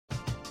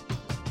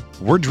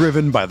We're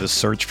driven by the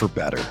search for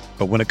better.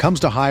 But when it comes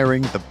to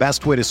hiring, the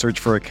best way to search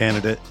for a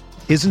candidate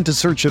isn't to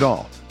search at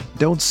all.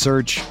 Don't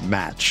search,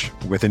 match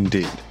with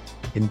Indeed.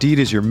 Indeed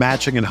is your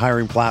matching and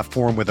hiring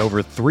platform with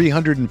over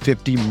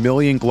 350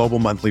 million global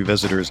monthly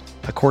visitors,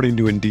 according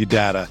to Indeed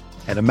data,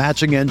 and a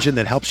matching engine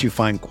that helps you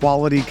find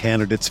quality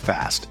candidates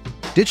fast.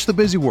 Ditch the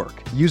busy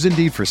work. Use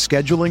Indeed for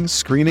scheduling,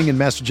 screening, and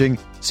messaging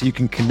so you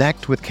can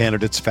connect with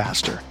candidates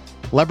faster.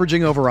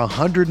 Leveraging over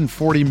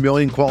 140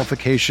 million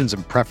qualifications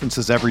and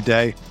preferences every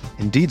day,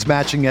 Indeed's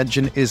matching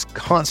engine is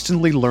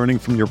constantly learning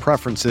from your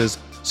preferences,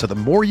 so the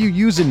more you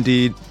use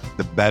Indeed,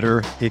 the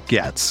better it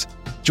gets.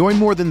 Join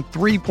more than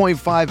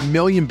 3.5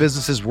 million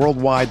businesses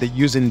worldwide that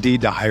use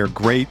Indeed to hire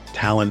great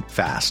talent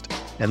fast.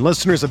 And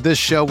listeners of this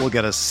show will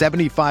get a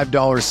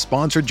 $75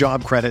 sponsored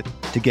job credit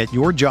to get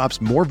your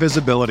jobs more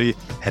visibility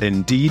at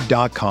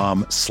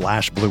Indeed.com/Blue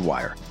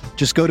Wire.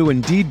 Just go to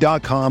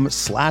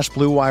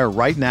Indeed.com/Blue Wire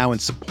right now and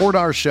support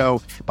our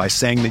show by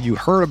saying that you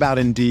heard about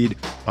Indeed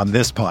on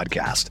this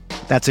podcast.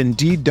 That's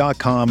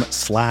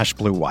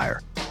Indeed.com/Blue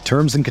Wire.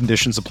 Terms and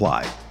conditions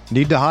apply.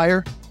 Need to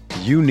hire?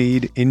 You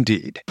need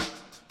Indeed.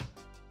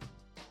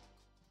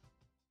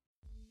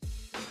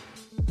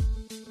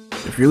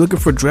 If you're looking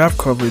for draft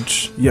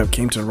coverage, you have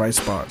came to the right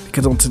spot,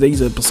 because on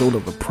today's episode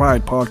of the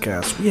Pride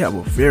Podcast, we have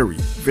a very,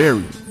 very,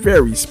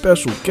 very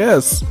special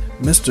guest,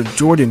 Mr.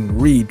 Jordan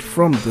Reid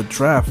from the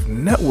Draft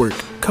Network,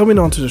 coming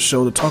onto the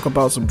show to talk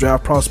about some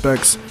draft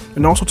prospects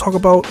and also talk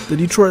about the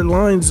Detroit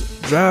Lions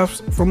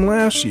drafts from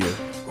last year.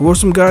 Who are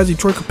some guys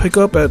Detroit could pick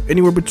up at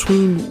anywhere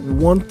between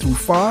 1 through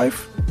 5?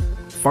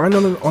 Find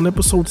out on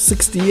episode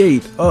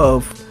 68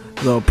 of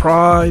the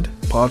Pride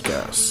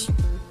Podcast.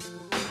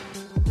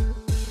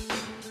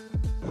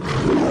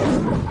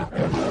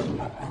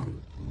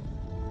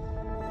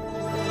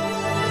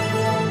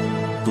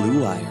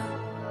 Blue Wire.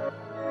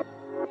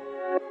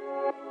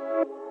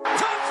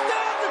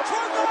 Touchdown,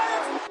 Detroit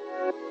Lions!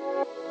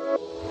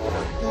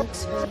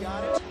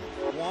 Got it.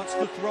 Wants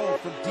to throw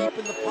from deep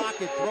in the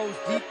pocket. Throws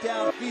deep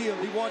downfield.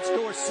 He wants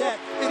Dorsett.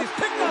 It is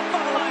picked up by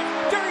the line.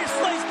 Darius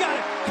Slay's got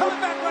it.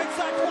 Coming back right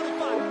side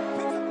 25.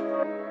 Picks up.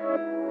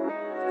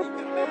 He's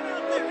got a man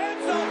out there.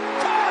 End zone.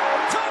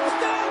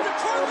 Touchdown,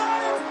 Detroit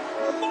Lions!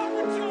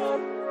 Marvin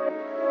Jones!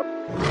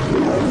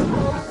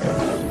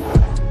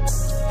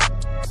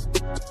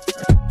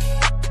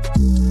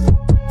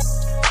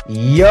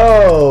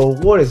 Yo,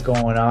 what is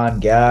going on,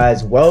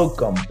 guys?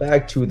 Welcome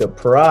back to the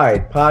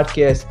Pride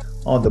Podcast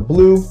on the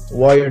Blue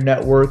Wire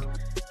Network.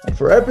 And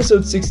for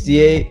episode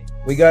 68,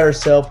 we got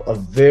ourselves a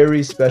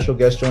very special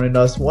guest joining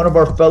us, one of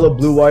our fellow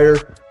Blue Wire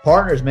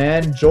partners,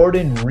 man,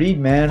 Jordan Reid,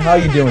 man. How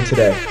you doing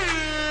today?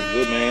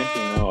 Good, man.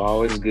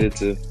 Always good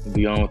to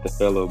be on with a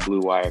fellow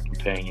Blue Wire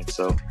companion.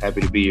 So happy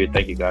to be here.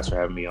 Thank you guys for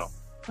having me on.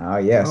 Oh,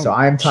 yeah. So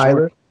I'm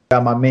Tyler.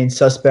 Got my main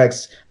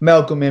suspects,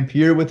 Malcolm and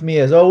Pierre, with me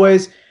as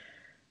always.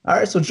 All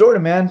right, so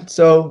Jordan, man.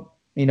 So,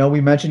 we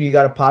mentioned you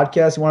got a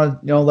podcast. You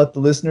want to, let the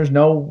listeners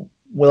know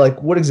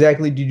what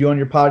exactly do you do on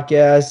your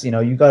podcast?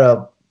 You got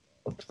a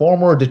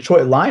former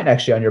Detroit Lion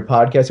actually on your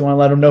podcast. You want to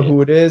let them know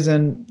who it is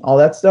and all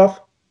that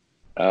stuff?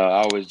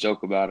 I always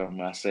joke about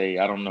him. I say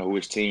I don't know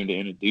which team to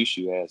introduce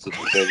you as,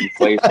 just because you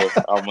play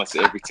for almost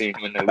every team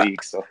in the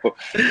league. So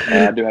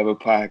I do have a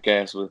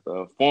podcast with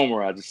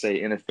former, I just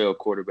say, NFL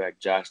quarterback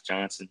Josh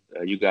Johnson.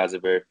 You guys are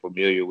very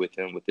familiar with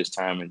him with his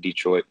time in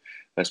Detroit.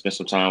 I spent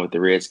some time with the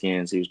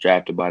Redskins. He was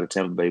drafted by the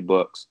Tampa Bay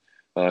Bucks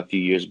a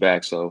few years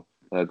back. So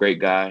a great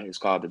guy. It's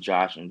called the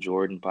Josh and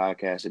Jordan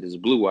Podcast. It is a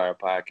Blue Wire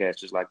podcast,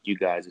 just like you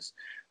guys.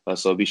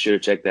 So be sure to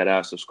check that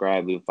out.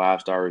 Subscribe, leave a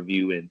 5-star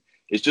review, and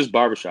it's just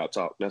barbershop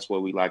talk. That's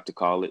what we like to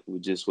call it. We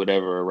just,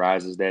 whatever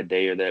arises that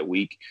day or that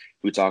week,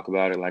 we talk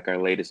about it. Like our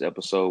latest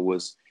episode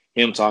was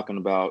him talking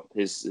about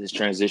his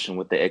transition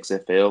with the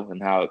XFL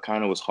and how it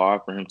kind of was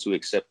hard for him to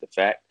accept the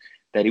fact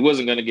that he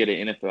wasn't going to get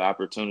an NFL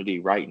opportunity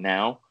right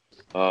now,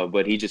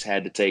 but he just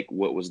had to take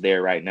what was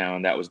there right now,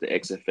 and that was the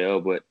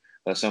XFL. But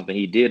something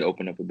he did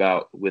open up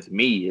about with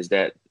me is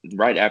that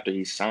right after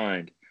he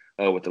signed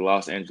with the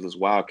Los Angeles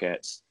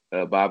Wildcats,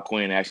 Bob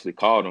Quinn actually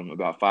called him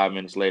about 5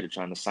 minutes later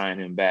trying to sign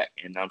him back.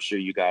 And I'm sure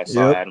you guys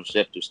saw Adam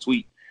Schefter's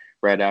tweet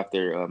right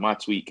after my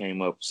tweet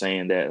came up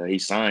saying that he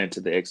signed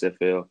to the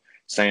XFL,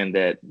 saying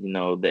that,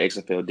 the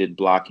XFL did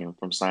block him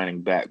from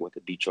signing back with the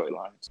Detroit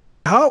Lions.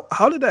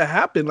 How did that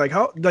happen?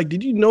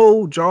 Did you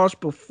know Josh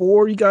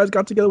before you guys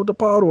got together with the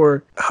pod,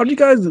 or how did you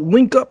guys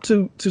link up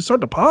to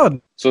start the pod?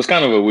 So it's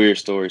kind of a weird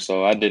story.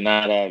 So I did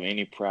not have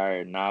any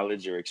prior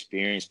knowledge or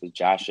experience with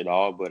Josh at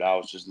all, but I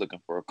was just looking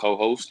for a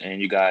co-host.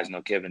 And you guys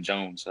know Kevin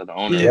Jones, the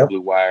owner of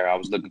Blue Wire. I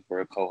was looking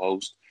for a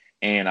co-host,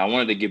 and I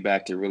wanted to get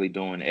back to really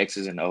doing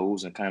X's and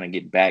O's and kind of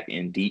get back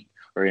in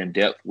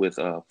depth with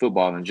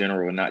football in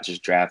general, and not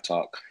just draft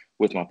talk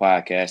with my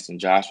podcast. And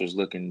Josh was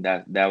looking,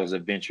 that was a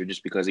venture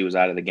just because he was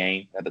out of the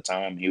game at the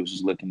time. He was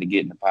just looking to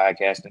get into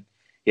podcasting.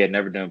 He had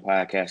never done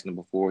podcasting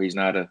before. He's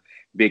not a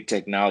big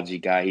technology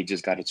guy. He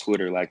just got a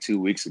Twitter like 2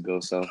 weeks ago.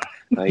 So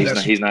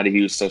he's not a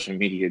huge social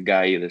media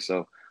guy either.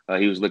 So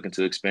he was looking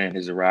to expand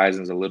his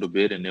horizons a little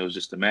bit, and it was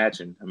just a match.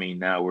 And I mean,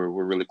 now we're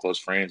really close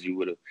friends. You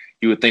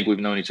would think we've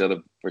known each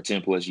other for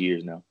 10 plus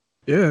years now.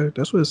 Yeah,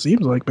 that's what it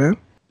seems like, man.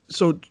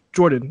 So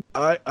Jordan,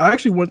 I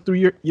actually went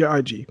through your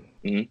IG,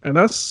 and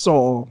I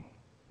saw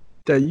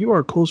that you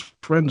are close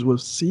friends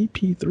with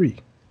CP3.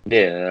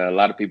 Yeah, a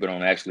lot of people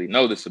don't actually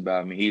know this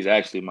about me. He's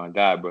actually my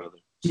god brother.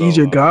 So, he's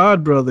your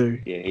god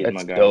brother. Yeah, he's That's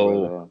my god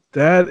dope. brother.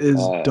 That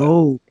is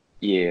dope.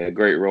 Yeah,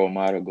 great role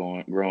model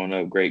growing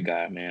up. Great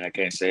guy, man. I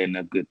can't say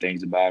enough good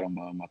things about him.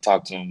 I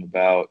talked to him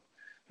about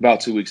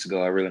 2 weeks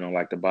ago. I really don't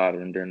like to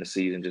bother him during the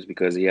season just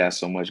because he has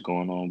so much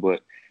going on.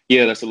 But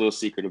yeah, that's a little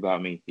secret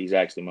about me. He's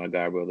actually my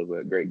god brother,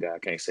 but great guy. I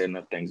can't say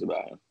enough things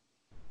about him.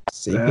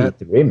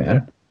 CP3,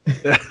 man.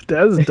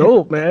 That's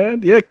dope,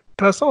 man. Yeah,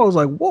 I saw. I was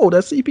like, whoa,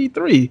 that's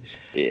CP3.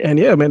 Yeah. And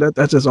yeah, man,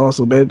 that's just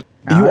awesome, man.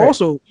 You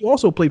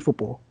also played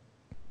football.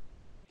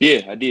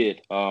 Yeah, I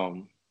did.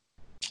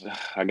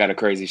 I got a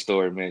crazy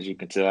story, man. As you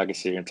can tell, I can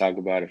sit here and talk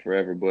about it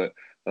forever. But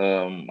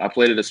I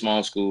played at a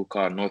small school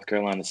called North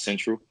Carolina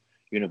Central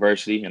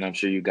University, and I'm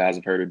sure you guys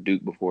have heard of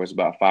Duke before. It's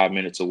about 5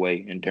 minutes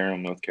away in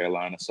Durham, North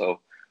Carolina. So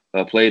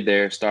I played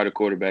there, started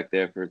quarterback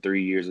there for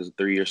 3 years as a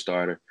 3-year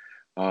starter.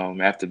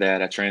 After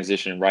that, I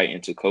transitioned right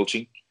into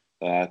coaching.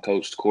 I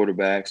coached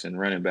quarterbacks and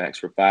running backs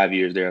for 5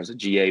 years there. I was a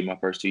GA my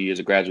first 2 years,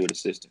 a graduate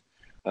assistant.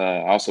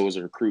 I also was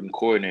a recruiting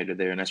coordinator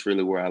there, and that's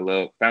really where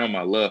I found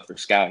my love for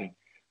scouting.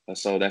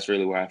 So that's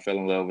really where I fell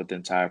in love with the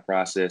entire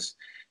process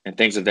and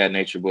things of that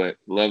nature. But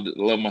loved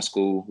my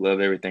school,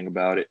 loved everything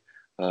about it.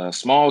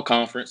 Small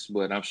conference,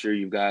 but I'm sure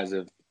you guys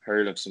have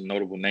heard of some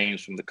notable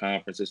names from the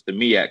conference. It's the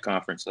MEAC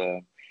conference.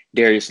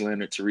 Darius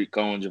Leonard, Tariq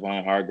Cohen,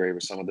 Javon Hargrave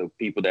are some of the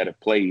people that have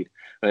played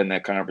in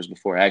that conference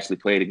before. I actually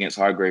played against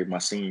Hargrave my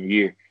senior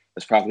year.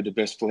 That's probably the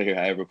best player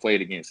I ever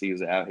played against. He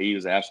was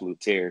an absolute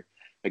terror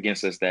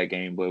against us that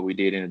game, but we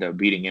did end up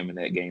beating him in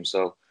that game.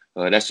 So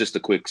that's just a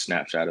quick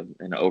snapshot and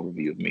an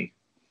overview of me.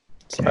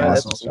 Some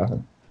awesome stuff.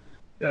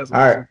 That's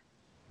All awesome. right.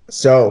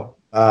 So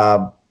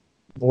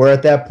we're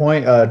at that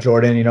point,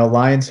 Jordan. You know,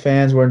 Lions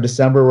fans, we're in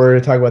December. We're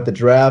going to talk about the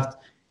draft.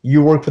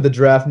 You work for the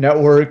Draft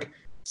Network.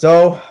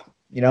 So,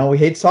 you know, we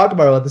hate to talk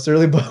about this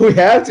early, but we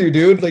have to,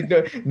 dude. Like,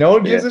 no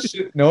one gives a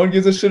shit. No one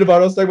gives a shit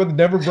about us talking about the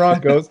Denver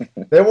Broncos.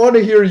 They want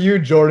to hear you,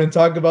 Jordan,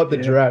 talk about the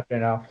draft right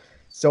now.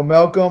 So,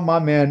 Malcolm, my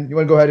man, you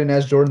want to go ahead and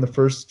ask Jordan the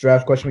first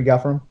draft question we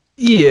got from him?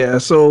 Yeah.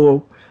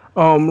 So,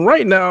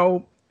 right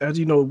now, as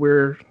you know,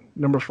 we're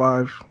number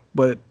 5,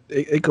 but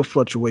it could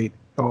fluctuate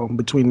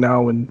between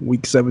now and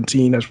week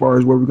 17 as far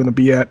as where we're going to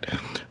be at.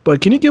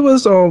 But can you give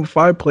us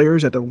 5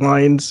 players that the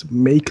Lions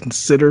may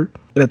consider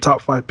in a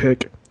top 5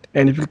 pick?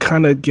 And if you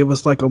kind of give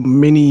us like a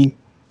mini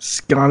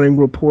scouting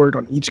report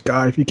on each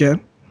guy, if you can.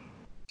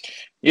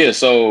 Yeah,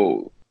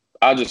 so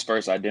I'll just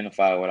first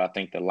identify what I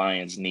think the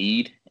Lions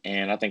need.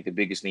 And I think the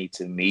biggest need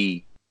to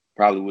me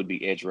probably would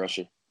be edge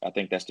rusher. I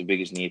think that's the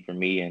biggest need for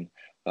me. And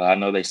I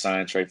know they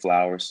signed Trey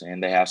Flowers,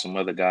 and they have some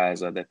other guys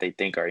that they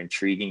think are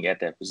intriguing at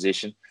that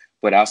position.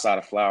 But outside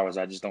of Flowers,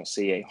 I just don't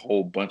see a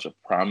whole bunch of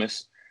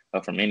promise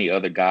from any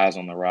other guys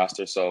on the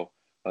roster. So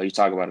you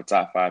talk about a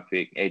top 5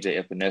 pick.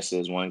 AJ Epinesa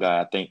is one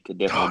guy I think could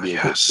definitely be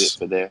a good fit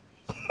for there.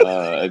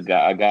 A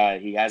guy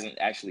he hasn't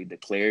actually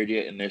declared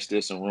yet, and there's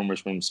still some rumors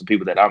from some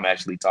people that I'm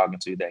actually talking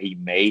to that he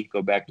may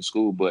go back to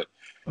school, but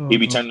he'd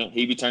be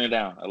turning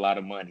down a lot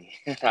of money.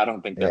 I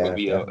don't think that would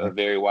be a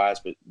very wise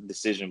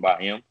decision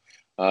by him.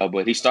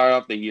 But he started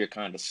off the year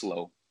kind of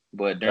slow,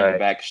 but during the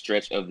back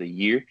stretch of the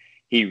year,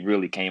 he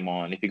really came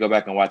on. If you go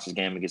back and watch his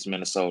game against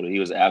Minnesota, he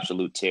was an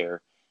absolute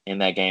terror in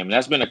that game. And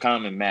that's been a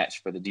common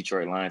match for the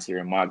Detroit Lions here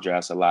in mock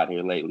drafts a lot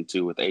here lately,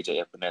 too, with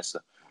AJ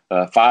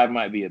Epinesa. 5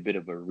 might be a bit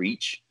of a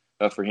reach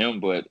for him,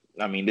 but,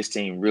 I mean, this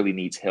team really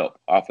needs help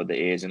off of the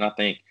edge. And I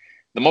think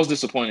the most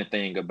disappointing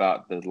thing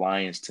about the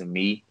Lions to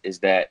me is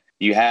that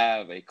you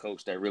have a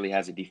coach that really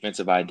has a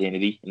defensive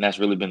identity, and that's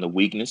really been the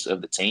weakness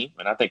of the team.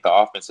 And I think the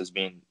offense it's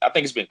been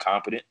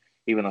competent,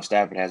 even though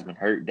Stafford has been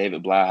hurt.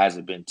 David Blau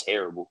hasn't been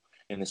terrible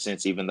in the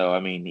sense, even though, I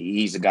mean,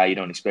 he's a guy you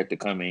don't expect to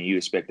come in, you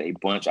expect a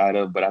bunch out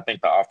of. But I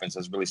think the offense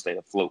has really stayed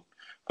afloat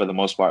for the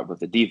most part, but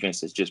the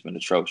defense has just been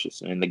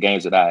atrocious. And in the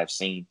games that I have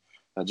seen,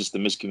 just the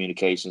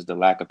miscommunications, the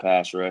lack of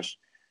pass rush,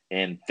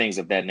 and things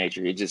of that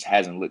nature, it just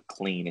hasn't looked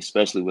clean,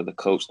 especially with a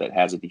coach that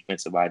has a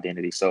defensive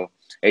identity. So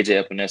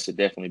AJ Epinesa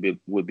definitely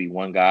would be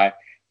one guy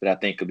that I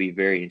think could be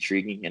very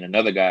intriguing. And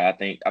another guy, I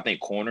think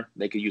corner,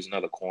 they could use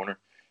another corner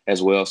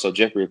as well. So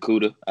Jeffrey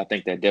Okudah, I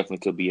think that definitely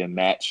could be a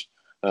match.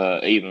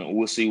 Even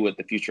we'll see what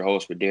the future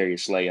holds for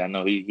Darius Slay. I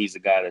know he's a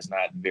guy that's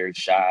not very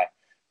shy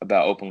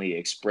about openly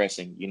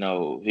expressing,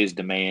 his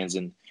demands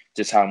and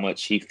just how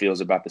much he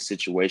feels about the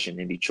situation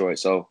in Detroit.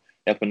 So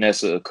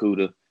Epinesa,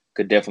 Okudah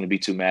could definitely be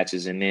 2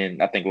 matches. And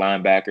then I think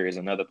linebacker is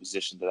another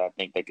position that I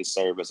think they could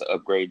serve as an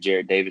upgrade.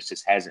 Jared Davis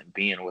just hasn't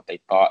been what they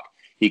thought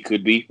he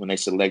could be when they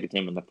selected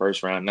him in the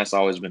first round. And that's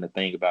always been the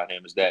thing about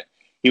him, is that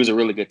he was a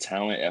really good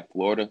talent at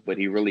Florida, but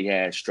he really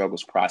had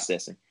struggles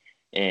processing.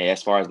 And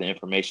as far as the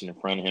information in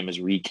front of him,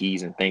 his read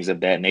keys and things of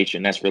that nature.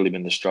 And that's really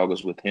been the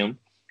struggles with him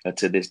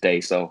to this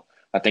day. So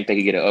I think they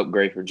could get an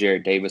upgrade for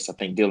Jared Davis. I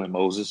think Dylan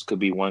Moses could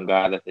be one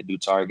guy that they do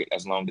target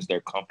as long as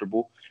they're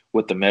comfortable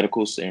with the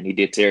medicals. And he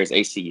did tear his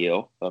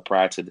ACL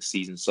prior to the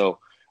season. So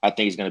I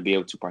think he's going to be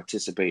able to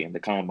participate in the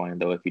combine,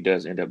 though, if he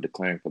does end up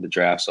declaring for the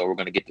draft. So we're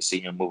going to get to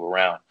see him move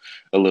around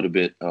a little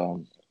bit.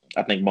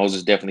 I think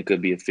Moses definitely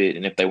could be a fit.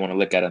 And if they want to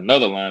look at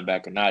another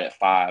linebacker, not at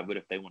 5, but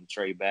if they want to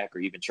trade back or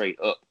even trade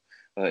up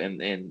in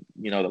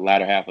the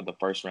latter half of the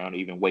first round or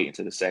even wait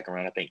into the second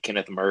round, I think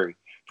Kenneth Murray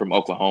from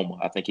Oklahoma,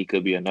 I think he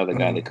could be another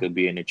guy that could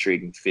be an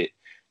intriguing fit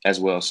as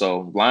well.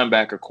 So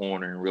linebacker,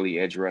 corner, and really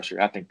edge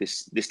rusher. I think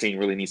this team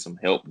really needs some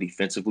help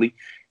defensively.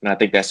 And I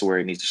think that's where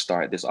it needs to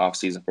start this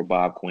offseason for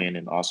Bob Quinn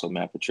and also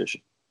Matt Patricia.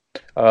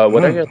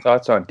 What are your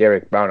thoughts on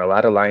Derek Brown? A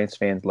lot of Lions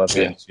fans love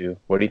him too.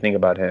 What do you think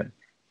about him?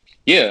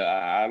 Yeah,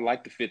 I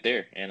like the fit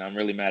there. And I'm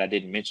really mad I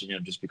didn't mention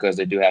him just because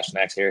they do have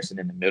Snacks Harrison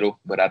in the middle.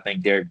 But I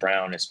think Derek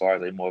Brown, as far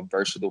as a more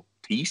versatile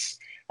piece,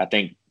 I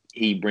think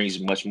he brings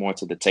much more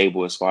to the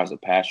table as far as a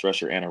pass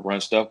rusher and a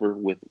run stuffer.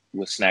 With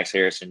Snacks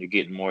Harrison, you're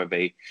getting more of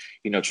a,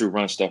 true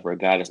run stuffer, a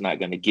guy that's not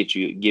going to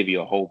give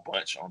you a whole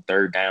bunch on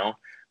third down.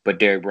 But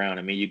Derek Brown,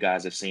 I mean, you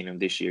guys have seen him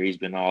this year. He's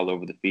been all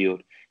over the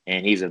field,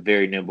 and he's a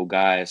very nimble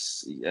guy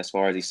as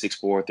far as he's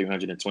 6'4",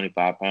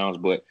 325 pounds.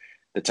 But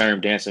the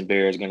term dancing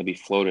bear is going to be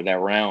floated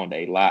around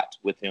a lot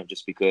with him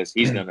just because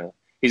he's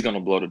gonna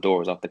blow the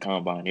doors off the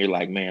combine. You're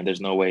like, man, there's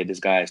no way this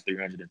guy is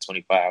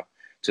 325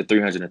 to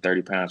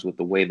 330 pounds with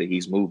the way that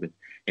he's moving.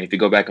 And if you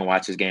go back and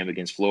watch his game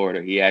against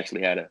Florida, he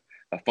actually had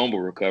a fumble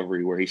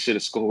recovery where he should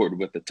have scored,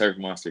 but the turf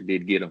monster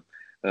did get him.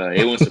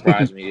 It wouldn't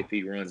surprise me if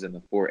he runs in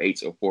the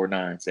 4.8s or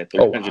 4.9s at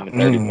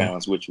 330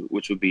 pounds, which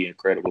would be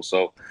incredible.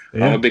 So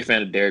I'm a big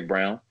fan of Derek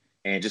Brown,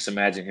 and just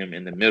imagine him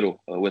in the middle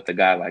with a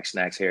guy like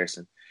Snacks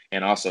Harrison.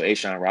 And also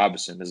Ashawn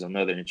Robinson is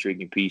another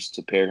intriguing piece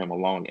to pair him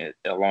along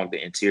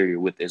the interior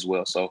with as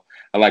well. So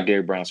I like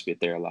Derek Brown's fit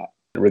there a lot.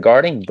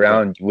 Regarding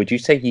Brown, would you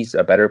say he's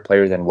a better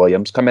player than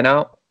Williams coming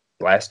out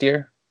last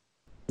year?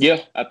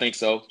 Yeah, I think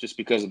so, just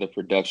because of the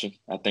production.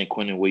 I think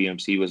Quentin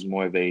Williams, he was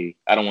more of I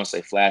don't want to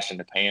say flash in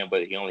the pan,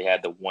 but he only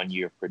had the 1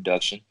 year of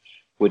production.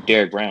 With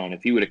Derek Brown,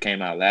 if he would have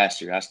came out last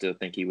year, I still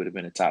think he would have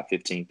been a top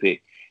 15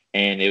 pick.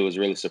 And it was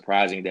really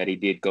surprising that he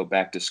did go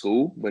back to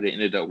school, but it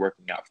ended up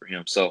working out for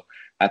him. So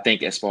I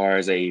think as far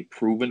as a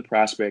proven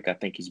prospect, I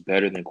think he's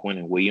better than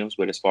Quentin Williams.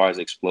 But as far as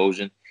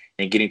explosion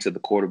and getting to the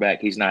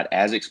quarterback, he's not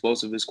as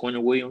explosive as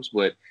Quentin Williams.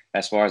 But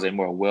as far as a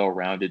more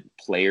well-rounded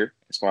player,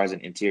 as far as an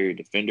interior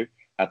defender,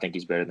 I think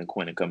he's better than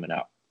Quentin coming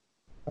out.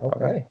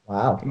 Okay.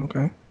 Wow.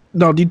 Okay.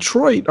 Now,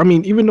 Detroit, I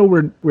mean, even though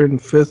we're in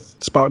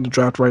 5th spot in the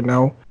draft right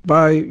now,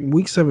 by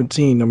week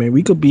 17, I mean,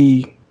 we could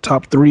be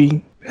top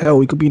 3. Hell,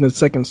 we could be in the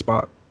 2nd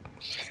spot.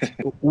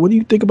 What do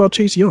you think about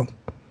Chase Young?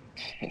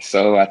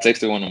 So I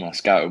texted one of my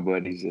scout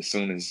buddies as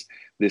soon as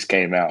this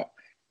came out,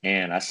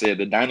 and I said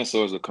the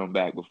dinosaurs will come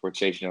back before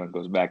Chase Young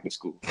goes back to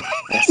school.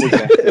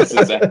 That's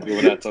exactly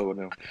what I told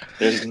him.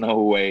 There's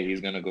no way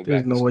he's going to go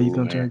back to school. There's no way he's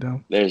going to turn it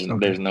down?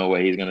 There's no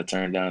way he's going to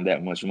turn down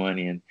that much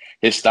money, and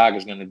his stock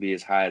is going to be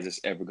as high as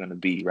it's ever going to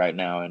be right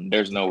now, and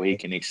there's no way he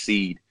can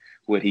exceed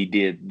what he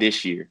did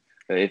this year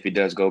if he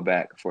does go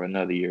back for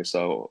another year.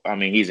 So, I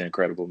mean, he's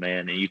incredible,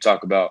 man. And you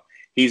talk about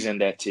he's in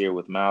that tier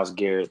with Myles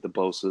Garrett, the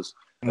Bosa's,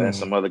 and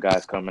some other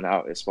guys coming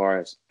out as far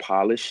as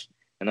polish.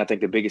 And I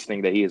think the biggest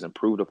thing that he has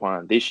improved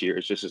upon this year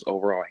is just his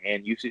overall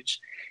hand usage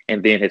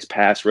and then his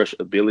pass rush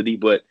ability.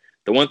 But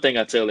the one thing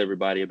I tell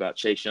everybody about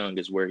Chase Young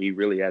is where he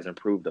really has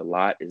improved a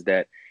lot is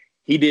that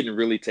he didn't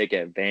really take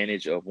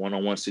advantage of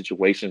one-on-one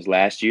situations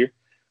last year.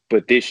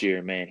 But this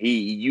year, man,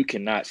 you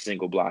cannot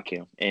single block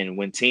him. And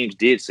when teams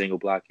did single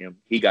block him,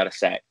 he got a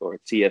sack or a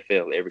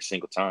TFL every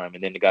single time.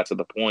 And then it got to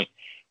the point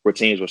where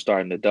teams were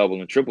starting to double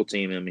and triple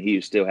team him, and he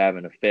was still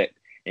having effect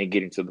and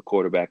getting to the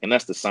quarterback. And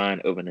that's the sign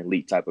of an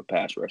elite type of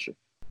pass rusher.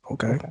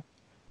 Okay.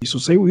 So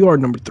say we are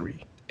number 3,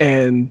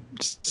 and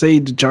say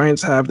the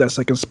Giants have that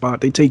 2nd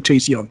spot. They take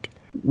Chase Young.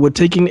 Would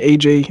taking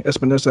AJ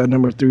Espinosa at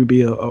number 3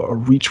 be a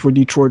reach for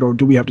Detroit, or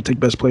do we have to take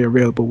best player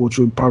available, which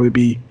would probably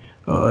be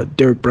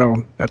Derek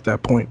Brown at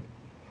that point?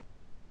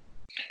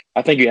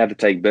 I think you have to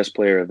take best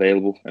player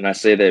available. And I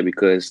say that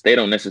because they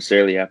don't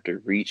necessarily have to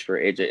reach for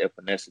AJ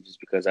Epinesa just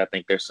because I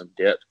think there's some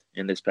depth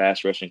in this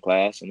pass rushing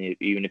class. And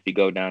even if you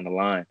go down the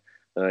line,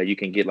 you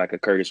can get like a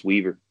Curtis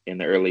Weaver in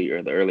the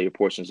earlier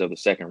portions of the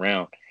 2nd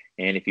round.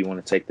 And if you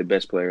want to take the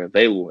best player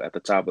available at the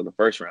top of the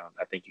 1st round,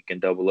 I think you can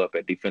double up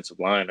at defensive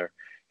line, or,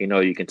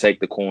 you can take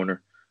the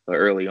corner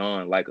early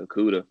on like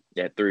Okudah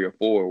at 3 or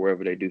 4,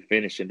 wherever they do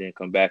finish, and then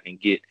come back and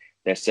get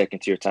that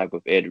 2nd tier type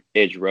of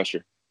edge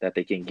rusher that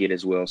they can get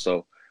as well.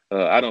 So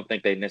I don't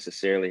think they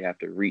necessarily have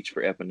to reach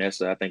for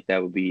Epinesa. I think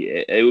it would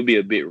be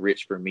a bit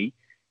rich for me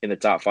in the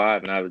top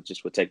 5, and I would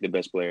take the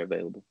best player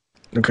available.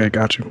 Okay,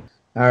 got you.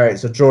 All right,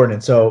 so Jordan.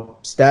 So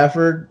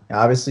Stafford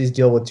obviously is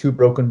dealing with 2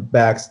 broken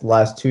backs the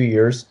last 2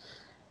 years.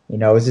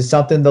 Is this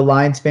something the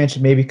Lions fans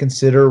should maybe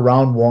consider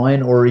round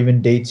 1 or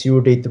even day 2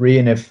 or day 3?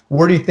 And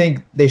where do you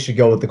think they should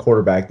go with the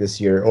quarterback this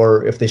year,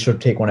 or if they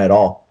should take one at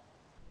all?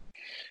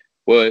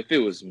 Well, if it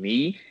was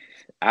me,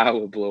 I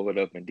would blow it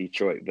up in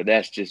Detroit, but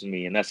that's just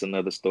me, and that's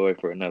another story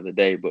for another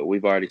day. But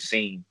we've already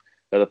seen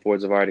the other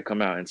Fords have already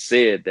come out and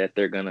said that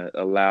they're going to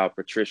allow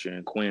Patricia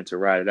and Quinn to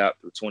ride it out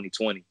through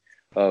 2020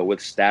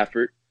 with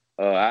Stafford.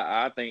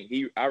 I think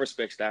I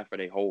respect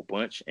Stafford a whole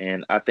bunch,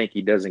 and I think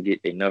he doesn't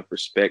get enough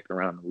respect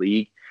around the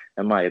league,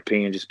 in my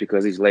opinion, just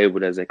because he's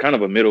labeled as a kind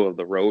of a middle of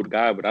the road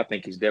guy. But I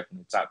think he's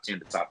definitely top 10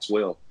 to top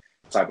 12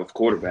 type of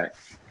quarterback.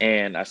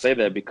 And I say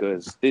that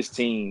because this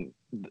team,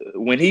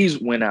 when he's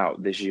went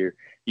out this year,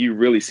 you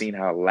really seen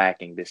how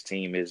lacking this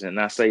team is. And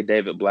I say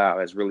David Blau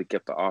has really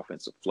kept the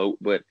offense afloat,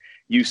 but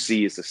you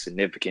see it's a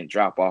significant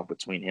drop off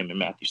between him and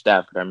Matthew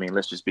Stafford. I mean,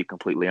 let's just be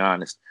completely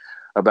honest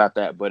about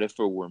that. But if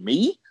it were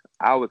me,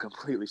 I would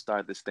completely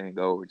start this thing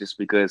over just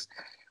because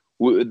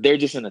they're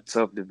just in a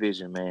tough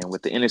division, man.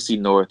 With the NFC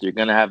North, you're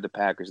going to have the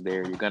Packers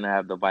there. You're going to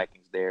have the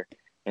Vikings there.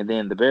 And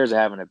then the Bears are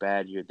having a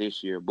bad year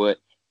this year, but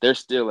they're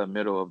still a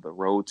middle of the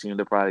road team.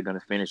 They're probably going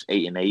to finish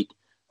 8-8.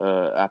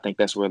 I think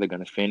that's where they're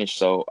going to finish.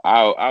 So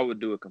I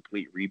would do a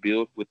complete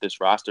rebuild with this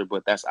roster,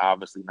 but that's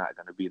obviously not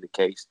going to be the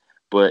case.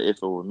 But if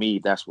it were me,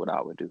 that's what I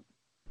would do.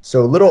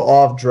 So a little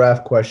off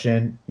draft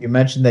question. You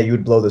mentioned that you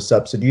would blow this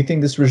up. So do you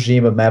think this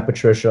regime of Matt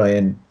Patricia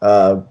and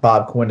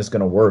Bob Quinn is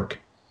going to work?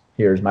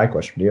 Here's my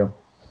question to you.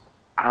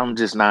 I'm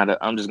just going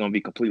to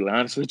be completely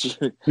honest with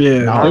you.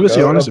 Yeah, give us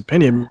your honest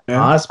opinion, man.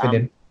 Honest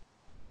opinion.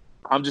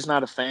 I'm just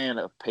not a fan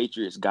of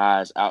Patriots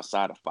guys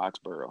outside of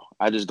Foxborough.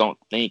 I just don't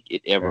think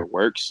it ever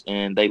works.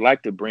 And they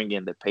like to bring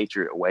in the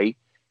Patriot way.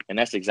 And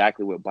that's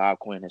exactly what Bob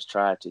Quinn has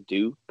tried to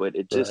do, but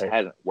it just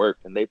hasn't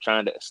worked. And they're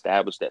trying to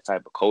establish that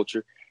type of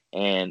culture.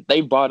 And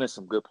they brought in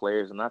some good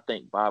players. And I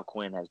think Bob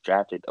Quinn has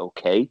drafted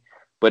okay,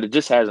 but it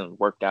just hasn't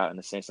worked out in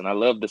a sense. And I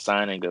love the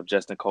signing of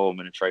Justin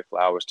Coleman and Trey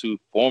Flowers, two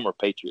former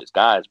Patriots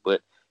guys,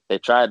 but they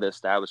tried to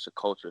establish a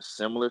culture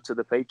similar to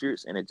the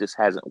Patriots, and it just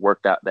hasn't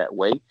worked out that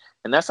way.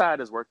 And that's how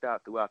it has worked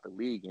out throughout the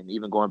league. And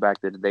even going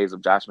back to the days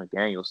of Josh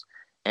McDaniels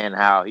and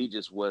how he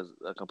just was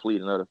a complete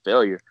and utter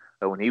failure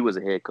when he was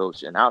a head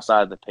coach. And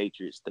outside of the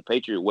Patriots, the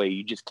Patriot way,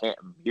 you just can't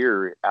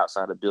mirror it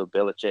outside of Bill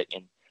Belichick.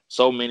 And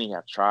so many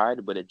have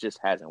tried, but it just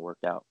hasn't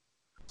worked out.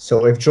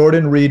 So if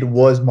Jordan Reid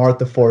was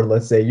Martha Ford,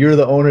 let's say you're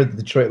the owner of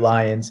the Detroit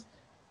Lions,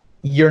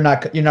 you're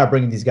not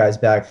bringing these guys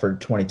back for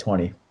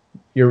 2020.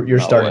 You're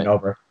starting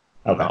over.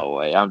 Okay. No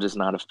way. I'm just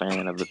not a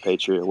fan of the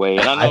Patriot way.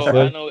 And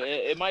I know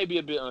it might be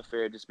a bit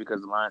unfair just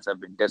because the Lions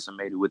have been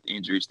decimated with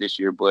injuries this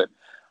year, but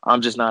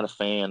I'm just not a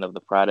fan of the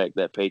product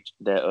that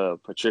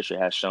Patricia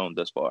has shown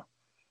thus far.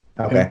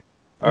 Okay.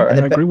 All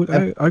right. I agree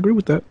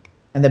with that.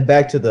 And then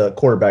back to the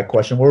quarterback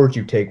question, where would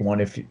you take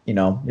one if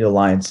you're the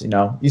Lions,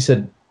 you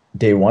said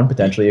day one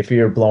potentially if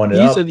you're blowing it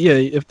up. You said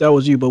if that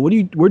was you, but where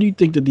do you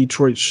think the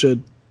Detroit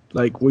should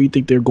where do you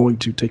think they're going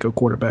to take a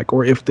quarterback,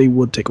 or if they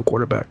would take a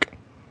quarterback?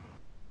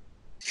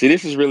 See,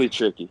 this is really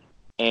tricky,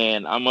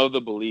 and I'm of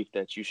the belief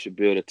that you should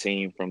build a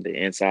team from the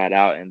inside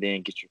out and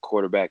then get your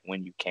quarterback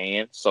when you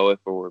can. So if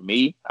it were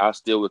me, I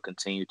still would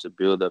continue to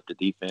build up the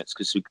defense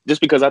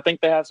just because I think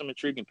they have some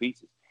intriguing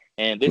pieces.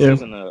 And this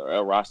isn't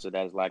a roster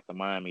that is like the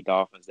Miami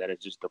Dolphins that is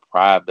just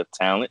deprived of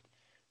talent.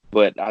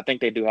 But I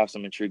think they do have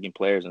some intriguing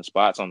players and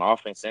spots on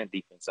offense and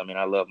defense. I mean,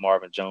 I love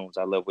Marvin Jones.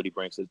 I love what he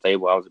brings to the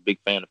table. I was a big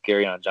fan of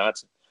Kerryon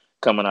Johnson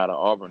coming out of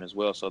Auburn as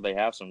well. So they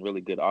have some really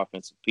good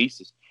offensive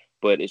pieces.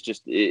 But it's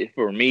just,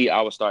 for me,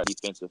 I would start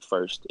defensive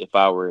first if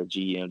I were a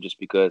GM, just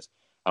because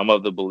I'm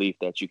of the belief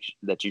that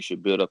you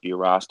should build up your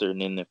roster.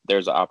 And then if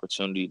there's an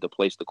opportunity to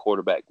place the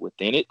quarterback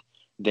within it,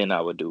 then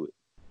I would do it.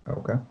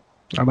 Okay.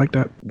 I like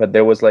that. But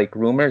there was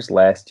rumors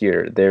last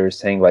year. They were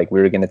saying we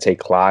were going to take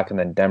clock, and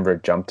then Denver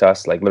jumped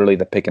us. Literally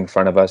the pick in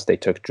front of us, they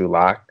took Drew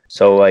Lock.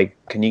 So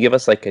can you give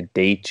us a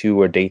day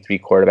 2 or day 3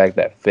 quarterback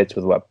that fits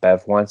with what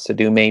Bev wants to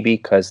do maybe?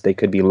 Because they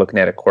could be looking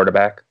at a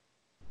quarterback.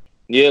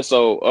 Yeah,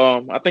 so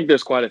I think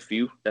there's quite a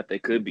few that they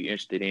could be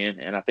interested in,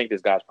 and I think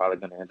this guy's probably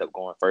going to end up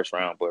going first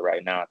round. But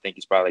right now, I think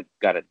he's probably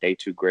got a day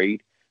 2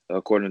 grade,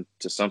 according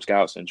to some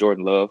scouts. And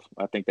Jordan Love,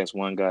 I think that's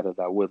one guy that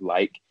I would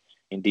like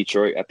in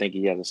Detroit. I think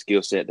he has a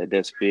skill set that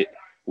does fit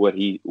what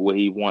he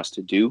wants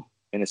to do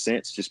in a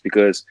sense, just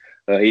because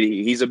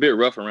he's a bit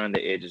rough around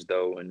the edges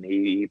though, and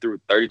he threw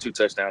 32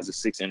 touchdowns and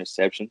 6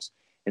 interceptions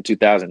in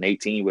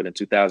 2018. But in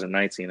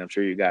 2019, I'm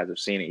sure you guys have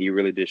seen it. He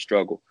really did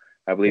struggle.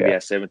 I believe he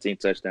had 17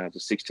 touchdowns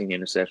and 16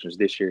 interceptions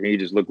this year. He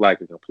just looked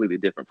like a completely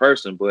different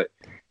person, but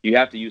you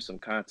have to use some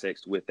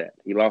context with that.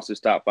 He lost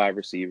his top 5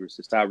 receivers,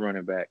 his top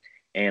running back,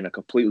 and a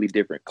completely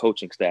different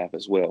coaching staff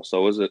as well.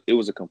 So it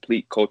was a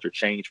complete culture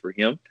change for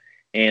him,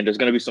 and there's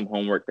going to be some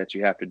homework that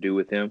you have to do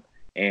with him.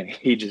 And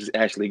he just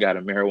actually got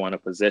a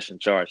marijuana possession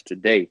charge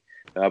today.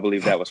 I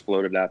believe that was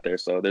floated out there.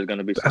 So there's going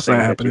to be some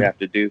things that you have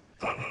to do.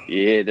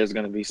 Yeah, there's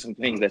going to be some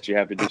things that you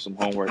have to do some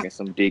homework and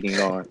some digging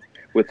on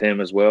with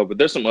him as well. But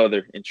there's some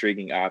other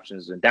intriguing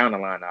options and down the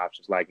line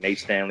options like Nate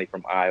Stanley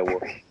from Iowa.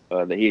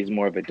 That he's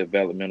more of a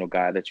developmental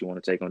guy that you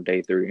want to take on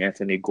day 3.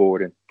 Anthony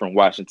Gordon from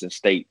Washington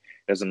State.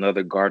 There's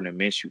another Gardner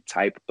Minshew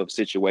type of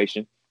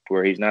situation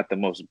where he's not the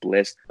most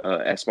blessed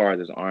as far as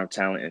his arm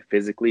talent and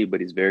physically,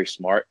 but he's very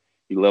smart.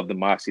 You love the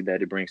moxie that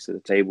he brings to the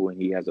table, and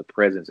he has a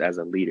presence as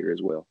a leader as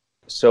well.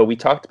 So we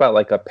talked about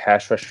like a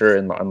pass rusher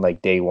on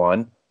like day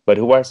one, but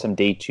who are some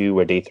day two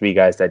or day three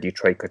guys that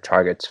Detroit could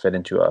target to fit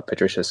into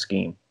Patricia's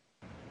scheme?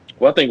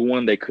 Well, I think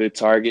one they could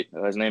target,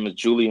 his name is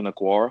Julian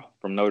Okwara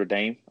from Notre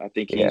Dame. I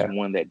think he's Yeah.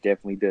 one that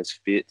definitely does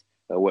fit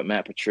what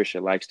Matt Patricia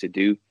likes to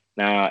do.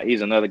 Now,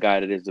 he's another guy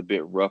that is a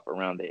bit rough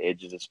around the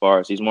edges as far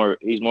as he's more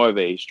of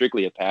a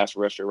strictly a pass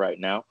rusher right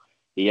now.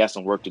 He has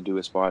some work to do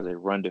as far as a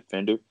run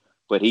defender,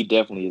 but he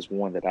definitely is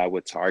one that I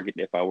would target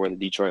if I were the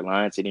Detroit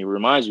Lions. And he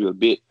reminds you a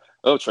bit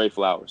of Trey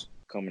Flowers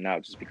coming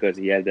out just because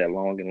he has that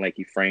long and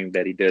lanky frame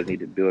that he does need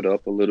to build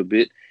up a little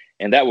bit.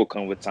 And that will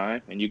come with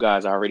time. And you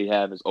guys already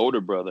have his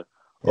older brother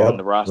on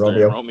the roster,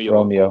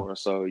 Romeo.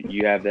 So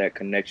you have that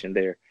connection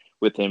there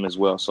with him as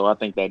well. So I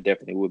think that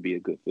definitely would be a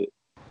good fit.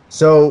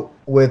 So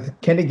with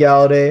Kenny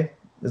Galladay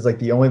is like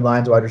the only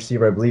Lions wide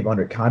receiver, I believe,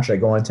 under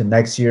contract going into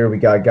next year. We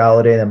got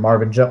Galladay and then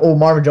Marvin Jones. Oh,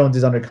 Marvin Jones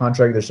is under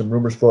contract. There's some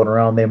rumors floating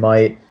around. They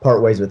might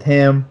part ways with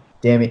him.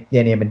 Danny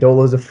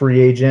Amendola is a free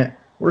agent.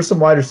 What are some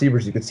wide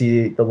receivers you could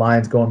see the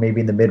Lions going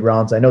maybe in the mid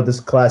rounds? I know this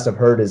class I've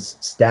heard is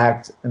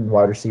stacked in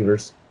wide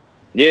receivers.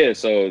 Yeah,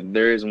 so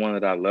there is one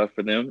that I love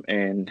for them,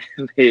 and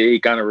he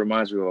kind of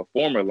reminds me of a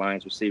former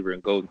Lions receiver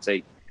in Golden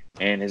Tate,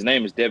 and his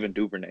name is Devin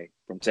Duvernay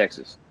from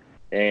Texas,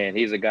 and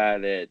he's a guy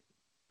that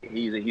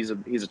he's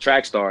a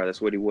track star.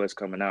 That's what he was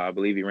coming out. I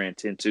believe he ran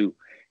 10.2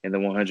 in the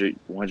 100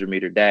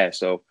 meter dash.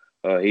 So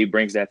he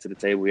brings that to the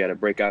table. He had a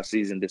breakout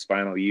season this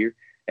final year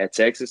at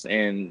Texas,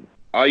 and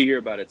all you hear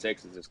about at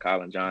Texas is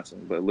Colin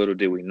Johnson, but little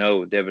did we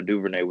know Devin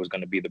Duvernay was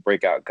going to be the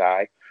breakout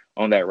guy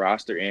on that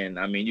roster. And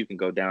I mean, you can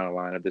go down the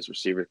line of this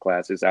receiver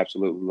class. It's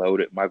absolutely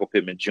loaded. Michael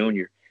Pittman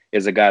Jr.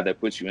 is a guy that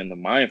puts you in the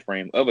mind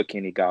frame of a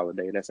Kenny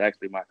Galladay. That's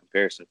actually my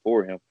comparison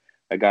for him.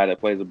 A guy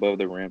that plays above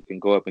the rim, can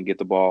go up and get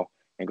the ball,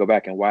 and go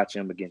back and watch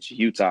him against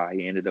Utah.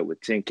 He ended up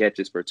with 10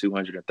 catches for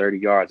 230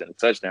 yards and a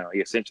touchdown. He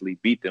essentially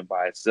beat them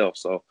by himself.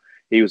 So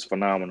he was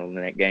phenomenal in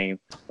that game.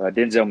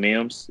 Denzel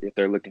Mims, if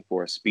they're looking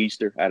for a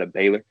speedster out of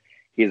Baylor,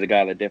 he's a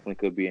guy that definitely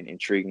could be an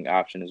intriguing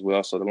option as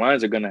well. So the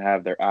Lions are going to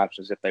have their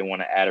options if they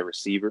want to add a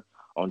receiver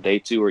on day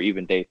 2 or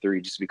even day 3,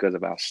 just because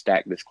of how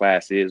stacked this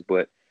class is.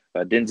 But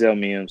Denzel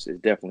Mims is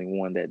definitely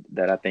one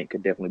that I think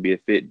could definitely be a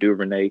fit.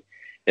 Duvernay,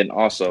 and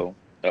also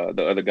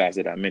the other guys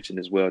that I mentioned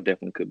as well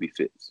definitely could be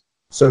fits.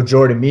 So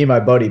Jordan, me and my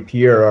buddy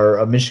Pierre are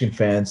a Michigan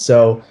fan.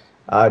 So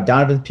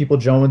Donovan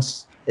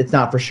Peoples-Jones, it's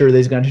not for sure that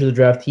he's going to enter the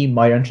draft. He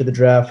might enter the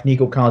draft.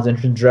 Nico Collins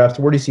entering the draft.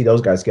 So where do you see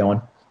those guys going?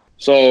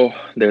 So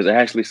there's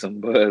actually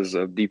some buzz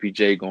of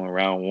DPJ going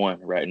round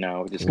 1 right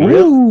now, which is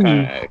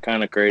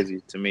kind of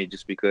crazy to me,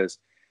 just because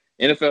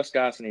NFL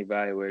scouts and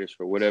evaluators,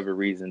 for whatever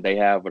reason, they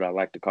have what I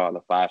like to call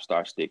a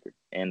 5-star sticker.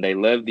 And they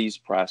love these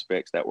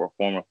prospects that were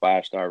former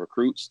 5-star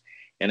recruits.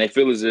 And they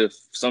feel as if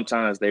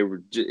sometimes it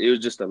was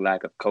just a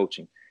lack of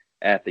coaching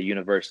at the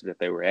university that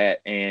they were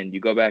at. And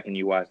you go back and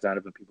you watch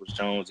Donovan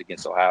Peoples-Jones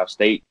against Ohio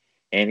State,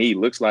 and he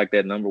looks like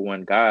that number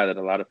 1 guy that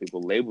a lot of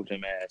people labeled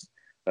him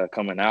as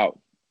coming out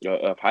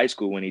of high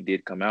school when he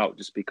did come out,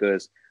 just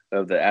because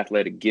of the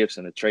athletic gifts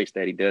and the traits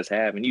that he does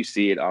have. And you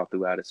see it all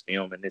throughout his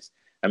film. And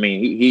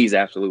he's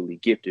absolutely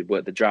gifted,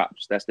 but the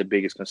drops, that's the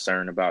biggest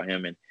concern about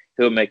him. And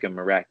he'll make a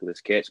miraculous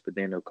catch, but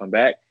then he'll come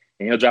back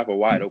and he'll drop a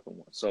wide open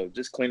one. So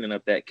just cleaning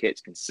up that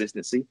catch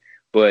consistency.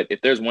 But if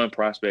there's one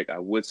prospect I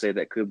would say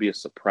that could be a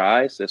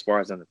surprise as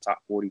far as in the top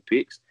 40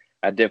 picks,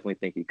 I definitely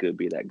think he could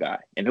be that guy.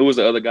 And who was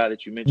the other guy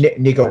that you mentioned?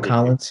 Nico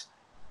Collins.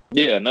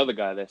 Yeah, another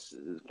guy that's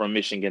from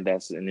Michigan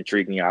that's an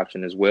intriguing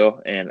option as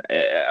well. And,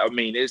 I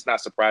mean, it's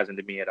not surprising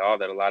to me at all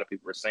that a lot of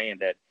people are saying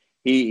that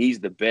he's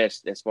the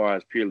best as far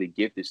as purely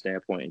gifted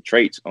standpoint and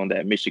traits on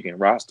that Michigan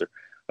roster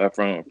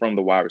from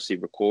the wide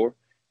receiver core.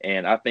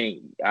 And I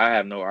think I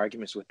have no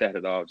arguments with that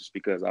at all, just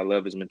because I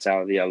love his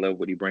mentality. I love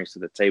what he brings to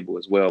the table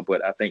as well.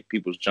 But I think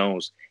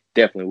Peoples-Jones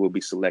definitely will be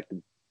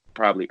selected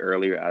probably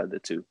earlier out of the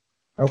 2.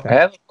 Okay. I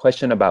have a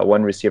question about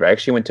one receiver. I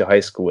actually went to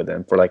high school with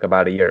him for like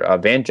about a year.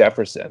 Van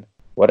Jefferson.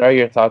 What are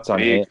your thoughts on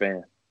him?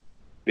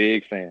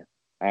 Big fan.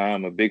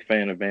 I'm a big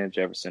fan of Van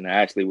Jefferson. I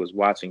actually was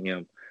watching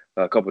him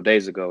a couple of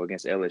days ago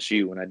against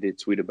LSU when I did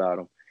tweet about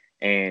him.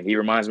 And he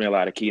reminds me a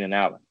lot of Keenan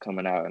Allen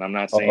coming out. And I'm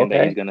not saying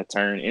that he's going to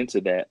turn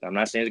into that. I'm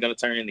not saying he's going to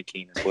turn into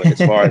Keenan. But as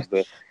far as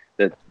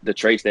the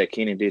traits that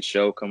Keenan did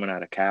show coming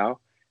out of Cal,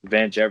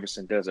 Van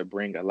Jefferson does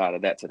bring a lot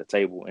of that to the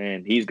table.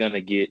 And he's going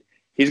to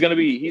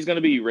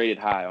be rated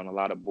high on a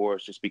lot of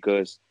boards just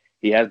because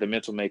he has the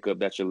mental makeup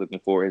that you're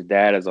looking for. His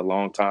dad is a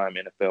longtime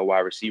NFL wide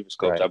receivers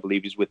coach. Right. I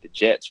believe he's with the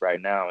Jets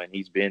right now, and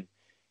he's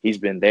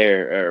been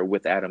there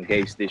with Adam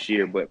Gase this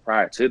year. But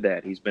prior to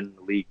that, he's been in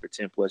the league for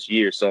 10+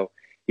 years. So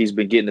he's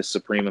been getting a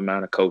supreme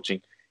amount of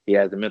coaching. He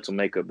has the mental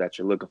makeup that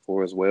you're looking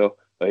for as well.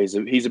 He's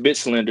a bit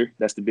slender.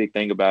 That's the big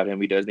thing about him.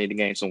 He does need to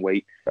gain some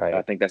weight. Right.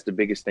 I think that's the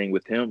biggest thing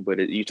with him. But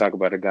you talk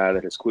about a guy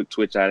that has quick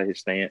twitch out of his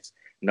stance,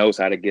 knows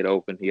how to get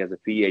open. He has a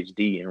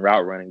PhD in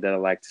route running that I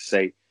like to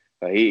say.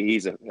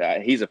 He's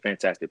a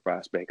fantastic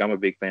prospect. I'm a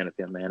big fan of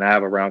him, man. I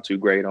have a round 2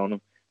 grade on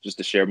him. Just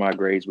to share my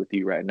grades with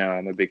you right now,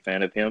 I'm a big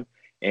fan of him.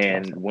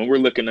 And when we're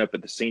looking up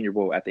at the Senior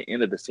Bowl, at the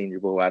end of the Senior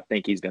Bowl, I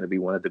think he's going to be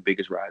one of the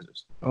biggest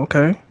risers.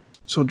 Okay.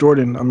 So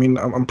Jordan, I mean,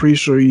 I'm pretty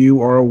sure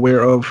you are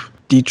aware of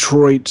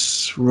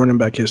Detroit's running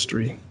back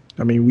history.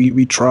 I mean,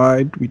 we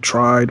tried, and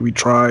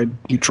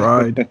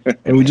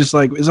we just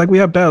like it's like we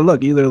have bad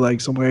luck. Either like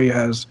somebody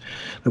has,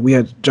 like we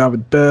had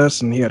Javid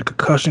Best, and he had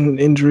concussion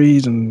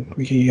injuries, and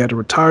he had to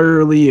retire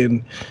early.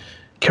 And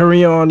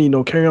carry on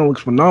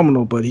looks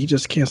phenomenal, but he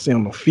just can't stay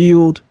on the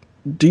field.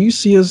 Do you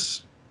see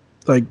us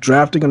like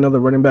drafting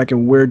another running back,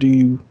 and where do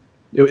you?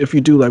 If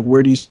you do, like,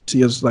 where do you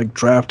see us like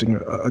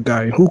drafting a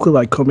guy who could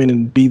like come in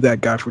and be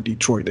that guy for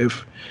Detroit?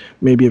 If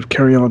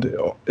carry on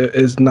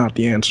is not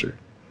the answer.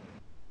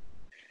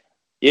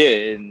 Yeah,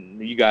 and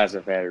you guys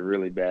have had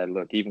really bad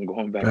luck. Even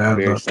going back to Bad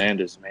Barry luck.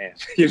 Sanders, man.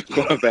 Even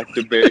going back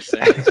to Barry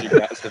Sanders, you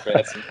guys have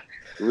had some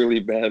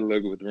really bad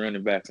luck with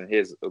running backs and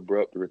his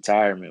abrupt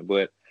retirement.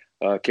 But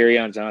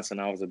Kerryon Johnson,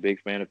 I was a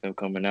big fan of him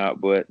coming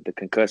out, but the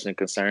concussion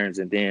concerns,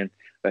 and then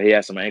he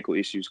had some ankle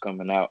issues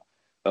coming out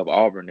of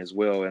Auburn as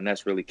well, and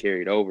that's really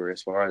carried over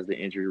as far as the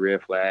injury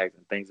red flags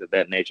and things of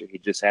that nature. He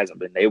just hasn't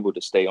been able to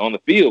stay on the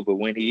field, but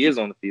when he is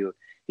on the field,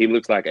 he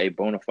looks like a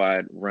bona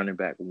fide running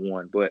back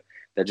one, but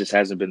that just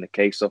hasn't been the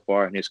case so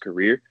far in his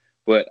career.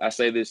 But I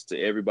say this to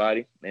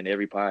everybody and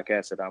every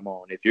podcast that I'm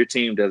on. If your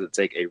team doesn't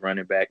take a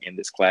running back in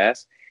this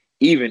class,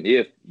 even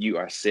if you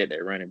are set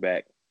at running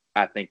back,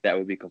 I think that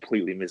would be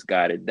completely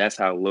misguided. That's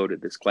how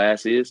loaded this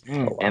class is.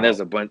 Oh, wow. And there's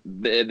a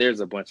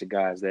bunch of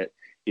guys that,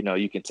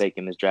 you can take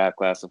in this draft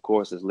class. Of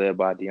course, it's led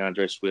by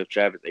DeAndre Swift,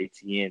 Travis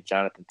Etienne,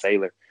 Jonathan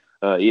Taylor,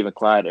 even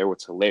Clyde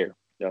Edwards-Helaire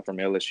from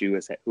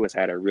LSU, who has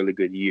had a really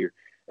good year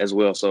as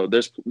well. So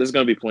there's going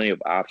to be plenty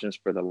of options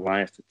for the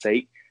Lions to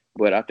take.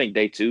 But I think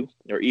day 2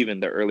 or even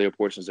the earlier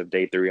portions of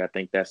day 3, I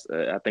think that's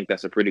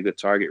a pretty good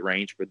target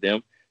range for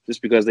them,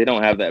 just because they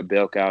don't have that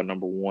bell cow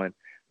number one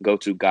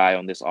go-to guy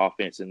on this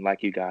offense. And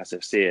like you guys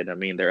have said, I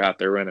mean, they're out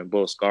there running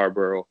Bo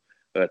Scarborough,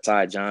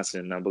 Ty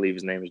Johnson, I believe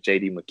his name is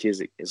J.D.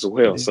 McKissick as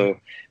well. Yeah. So,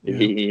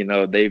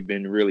 they've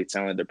been really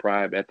talent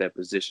deprived at that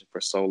position for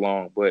so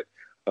long. But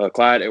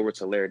Clyde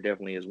Edwards-Helaire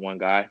definitely is one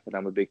guy that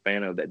I'm a big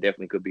fan of that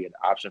definitely could be an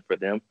option for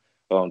them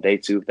on day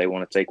 2 if they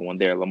want to take one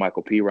there.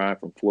 LaMichael Pirine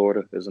from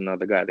Florida is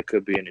another guy that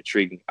could be an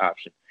intriguing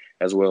option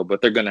as well.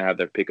 But they're going to have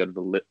their pick of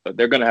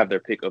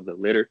the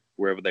litter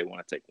wherever they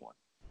want to take one.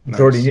 Nice.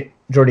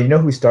 Jordan, you know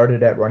who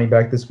started at running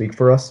back this week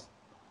for us?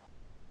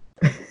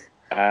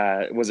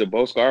 Was it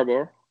Bo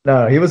Scarborough?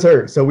 No, he was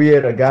hurt. So we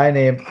had a guy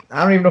named,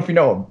 I don't even know if you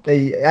know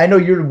him. I know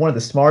you're one of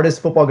the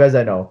smartest football guys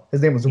I know.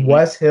 His name was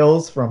Wes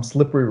Hills from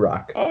Slippery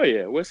Rock. Oh,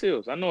 yeah, Wes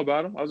Hills. I know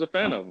about him. I was a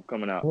fan of him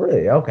coming out.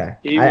 Really? Okay.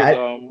 He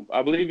was,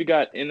 I believe he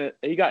got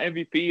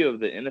MVP of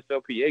the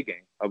NFLPA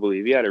game. I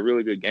believe he had a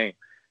really good game.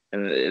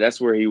 And that's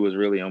where he was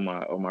really on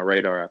my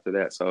radar after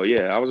that. So,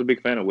 yeah, I was a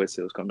big fan of Wes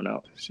Hills coming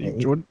out. See,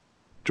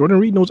 Jordan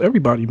Reid knows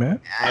everybody, man.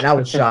 And I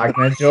was shocked,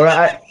 man. Jordan,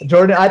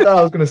 I thought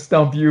I was going to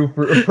stump you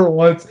for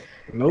once.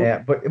 Nope. Yeah,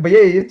 but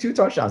yeah, he had 2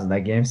 touchdowns in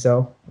that game.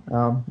 So,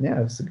 it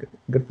was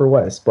good for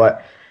Wes.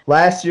 But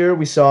last year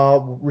we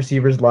saw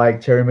receivers like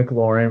Terry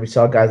McLaurin. We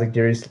saw guys like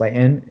Darius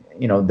Slayton.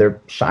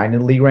 They're shining in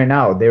the league right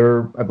now. I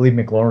believe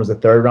McLaurin was a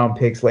 3rd-round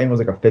pick. Slayton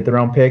was like a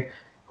 5th-round pick.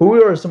 Who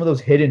are some of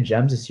those hidden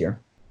gems this year?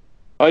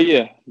 Oh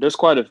yeah, there's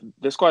quite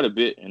a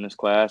bit in this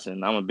class,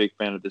 and I'm a big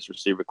fan of this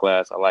receiver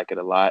class. I like it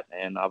a lot,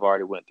 and I've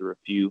already went through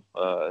a few.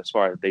 As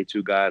far as day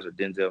 2 guys, are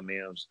Denzel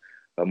Mims,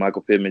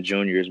 Michael Pittman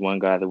Jr. is one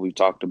guy that we've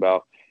talked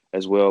about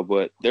as well.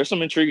 But there's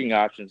some intriguing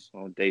options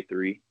on day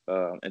 3.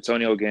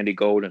 Antonio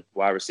Gandy-Golden,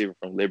 wide receiver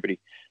from Liberty.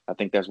 I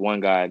think that's one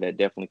guy that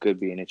definitely could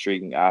be an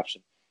intriguing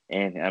option.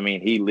 And I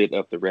mean, he lit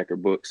up the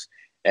record books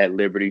at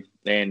Liberty,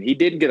 and he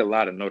didn't get a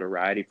lot of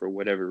notoriety for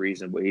whatever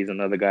reason, but he's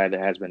another guy that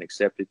has been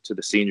accepted to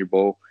the Senior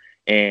Bowl.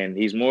 And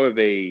he's more of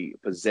a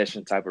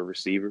possession type of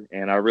receiver.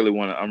 And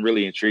I'm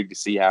really intrigued to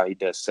see how he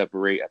does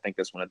separate. I think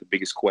that's one of the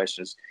biggest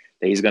questions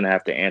that he's going to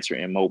have to answer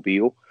in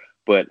Mobile.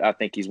 But I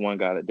think he's one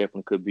guy that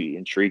definitely could be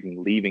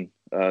intriguing leaving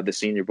the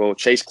Senior Bowl.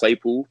 Chase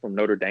Claypool from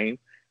Notre Dame.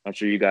 I'm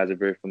sure you guys are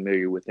very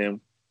familiar with him.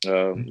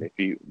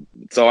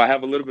 So I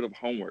have a little bit of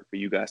homework for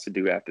you guys to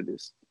do after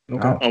this.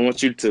 Okay. I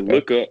want you to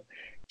look up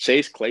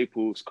Chase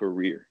Claypool's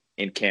career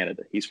in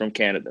Canada. He's from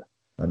Canada.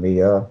 Let me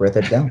write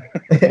that down.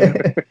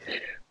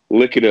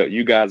 Look it up.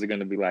 You guys are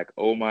going to be like,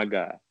 oh, my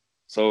God.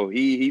 So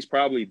he's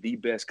probably the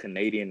best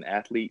Canadian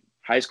athlete,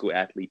 high school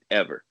athlete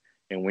ever.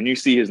 And when you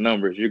see his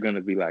numbers, you're going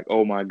to be like,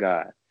 oh, my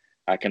God,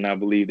 I cannot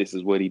believe this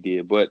is what he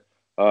did. But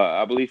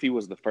I believe he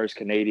was the first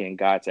Canadian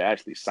guy to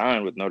actually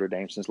sign with Notre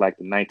Dame since like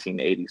the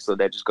 1980s. So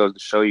that just goes to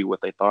show you what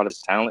they thought of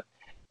his talent.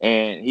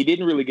 And he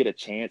didn't really get a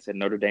chance at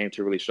Notre Dame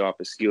to really show off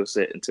his skill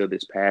set until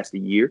this past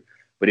year.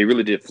 But he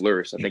really did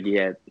flourish. I think he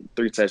had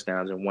 3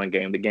 touchdowns in one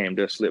game. The game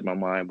does slip my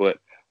mind, but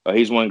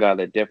he's one guy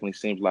that definitely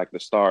seems like the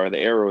star. The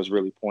arrow is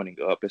really pointing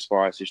up as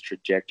far as his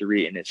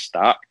trajectory and his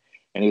stock.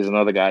 And he's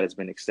another guy that's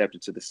been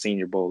accepted to the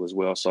Senior Bowl as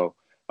well. So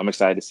I'm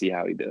excited to see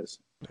how he does.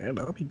 Yeah,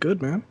 that'll be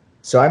good, man.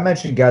 So I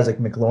mentioned guys like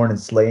McLaurin and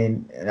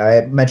Slayton.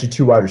 I mentioned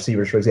 2 wide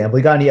receivers, for example.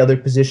 You got any other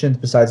positions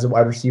besides the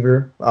wide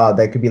receiver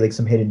that could be like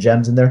some hidden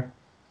gems in there?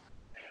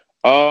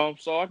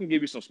 So I can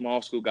give you some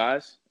small school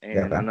guys,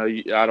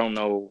 and yeah. I don't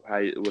know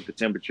what the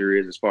temperature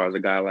is as far as a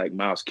guy like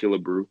Miles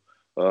Killebrew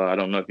I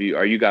don't know if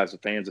you guys are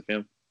fans of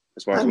him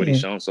as far I as what he's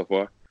mean, shown so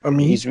far. I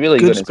mean, He's he's really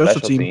good good in special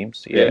special team.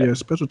 teams. Yeah. Yeah,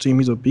 special team.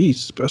 He's a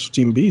beast. Special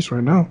team beast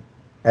right now.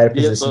 had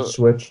a Yeah, position so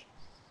switch.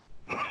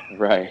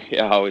 right.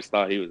 Yeah, I always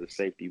thought he was a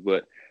safety,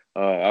 but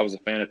I was a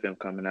fan of him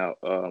coming out.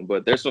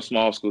 But there's some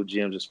small school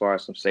gyms as far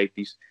as some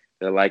safeties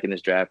that I like in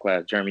this draft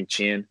class. Jeremy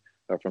Chin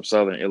from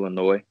Southern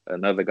Illinois,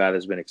 another guy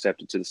that's been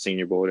accepted to the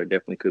Senior Bowl. That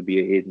definitely could be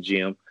a hidden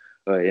gem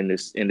in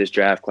this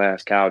draft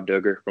class. Kyle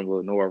Duggar from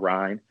Lenore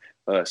Rhine,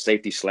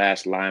 safety /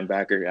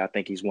 linebacker. I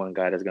think he's one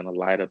guy that's going to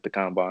light up the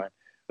combine.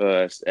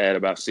 At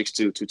about 6'2",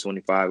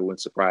 225, it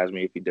wouldn't surprise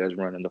me if he does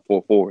run in the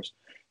 4.4s,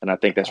 and I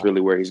think that's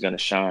really where he's going to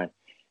shine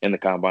in the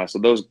combine. So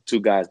those two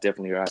guys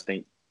definitely are, I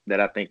think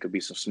could be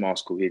some small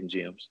school hidden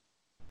gems.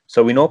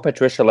 So we know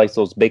Patricia likes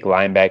those big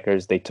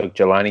linebackers. They took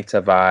Jelani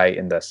Tavai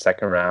in the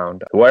second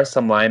round. Who are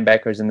some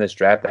linebackers in this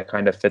draft that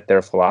kind of fit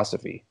their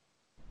philosophy?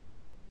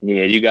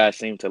 Yeah, you guys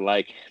seem to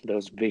like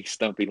those big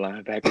stumpy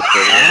linebackers.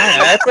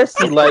 I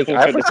personally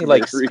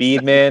like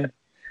speed, man.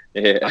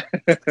 Yeah.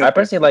 I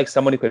personally like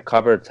someone who could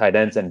cover tight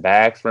ends and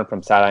backs, run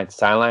from sideline to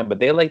sideline, but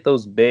they like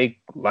those big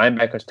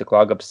linebackers to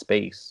clog up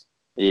space.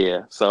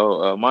 Yeah.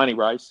 So Monty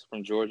Rice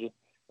from Georgia.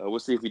 We'll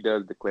see if he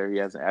does declare. He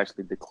hasn't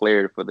actually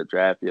declared for the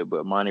draft yet,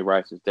 but Monty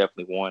Rice is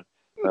definitely one.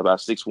 About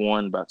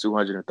 6'1", about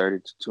 230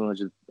 to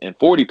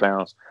 240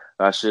 pounds,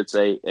 I should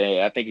say.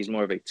 I think he's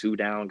more of a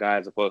 2-down guy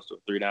as opposed to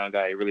a 3-down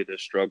guy. He really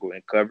does struggle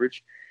in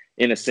coverage,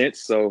 in a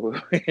sense. So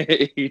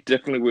he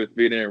definitely would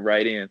fit in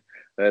right in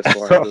as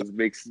far as those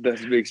big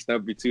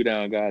stumpy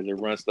 2-down guys that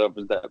run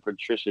stuffers that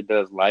Patricia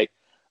does like.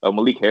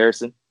 Malik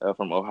Harrison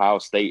from Ohio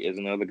State is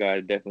another guy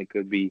that definitely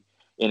could be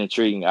an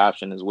intriguing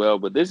option as well.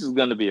 But this is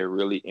going to be a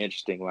really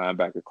interesting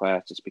linebacker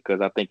class just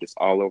because I think it's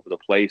all over the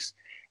place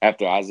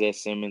after Isaiah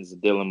Simmons,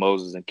 Dylan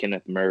Moses, and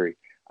Kenneth Murray.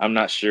 I'm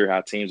not sure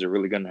how teams are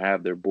really going to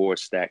have their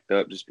boards stacked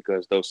up just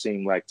because those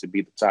seem like to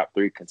be the top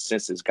 3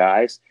 consensus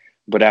guys.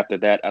 But after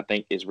that, I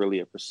think it's really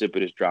a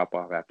precipitous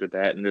drop-off after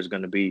that. And there's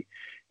going to be,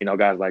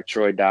 guys like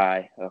Troy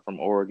Dye from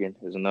Oregon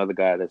is another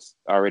guy that's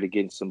already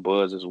getting some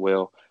buzz as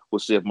well. We'll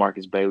see if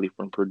Marcus Bailey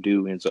from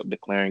Purdue ends up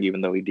declaring,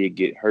 even though he did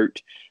get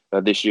hurt.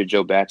 This year,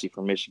 Joe Bachie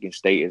from Michigan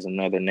State is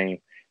another name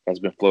that's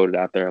been floated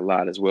out there a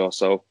lot as well.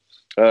 So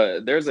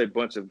there's a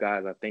bunch of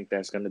guys I think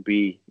that's going to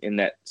be in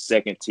that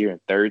second tier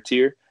and third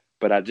tier,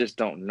 but I just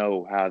don't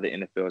know how the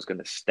NFL is going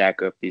to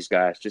stack up these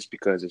guys just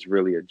because it's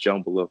really a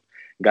jumble of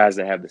guys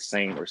that have the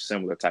same or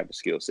similar type of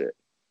skill set.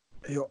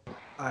 Yo,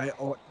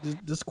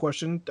 this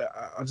question that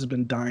I've just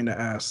been dying to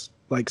ask,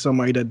 like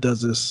somebody that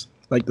does this,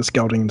 like the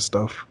scouting and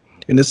stuff.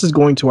 And this is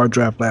going to our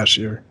draft last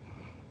year.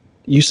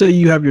 You say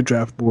you have your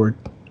draft board.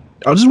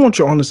 I just want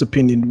your honest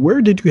opinion.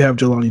 Where did you have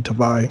Jelani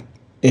Tavai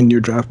in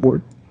your draft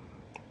board?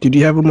 Did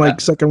you have him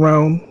like second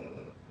round,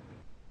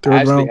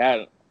 third round?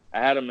 I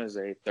had him as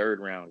a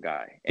third-round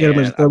guy. You had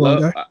him as a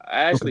third-round guy?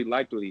 I actually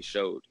liked what he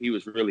showed. He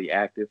was really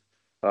active,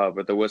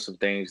 but there was some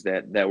things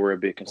that were a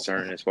big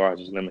concern as far as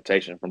his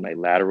limitation from a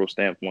lateral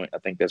standpoint. I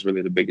think that's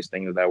really the biggest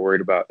thing that I worried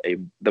about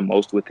the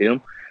most with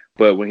him.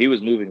 But when he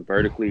was moving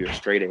vertically or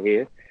straight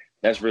ahead,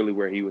 that's really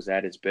where he was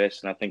at his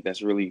best, and I think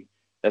that's really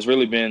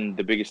been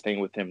the biggest thing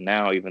with him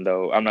now, even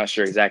though I'm not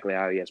sure exactly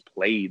how he has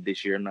played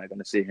this year. I'm not going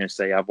to sit here and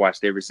say I've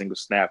watched every single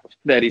snap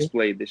that he's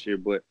played this year,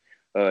 but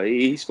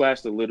he's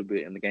flashed a little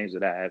bit in the games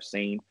that I have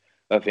seen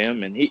of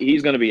him, and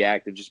he's going to be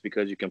active just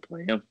because you can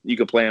play him. You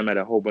can play him at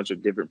a whole bunch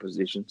of different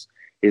positions.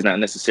 He's not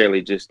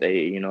necessarily just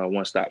a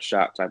one-stop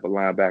shop type of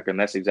linebacker, and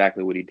that's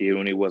exactly what he did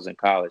when he was in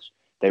college.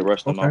 They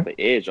rushed him off the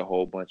edge a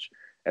whole bunch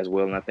as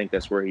well, and I think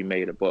that's where he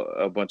made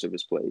a bunch of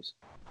his plays.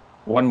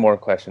 One more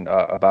question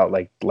about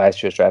like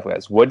last year's draft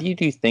class. What do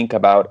you think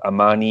about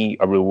Amani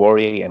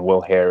Aruwariye and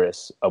Will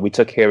Harris? We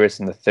took Harris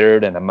in the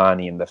 3rd and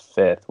Amani in the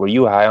 5th. Were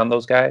you high on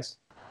those guys?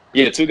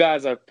 Yeah, 2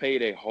 guys I've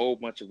paid a whole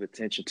bunch of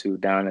attention to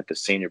down at the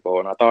Senior Bowl,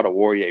 and I thought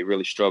Aruwariye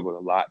really struggled a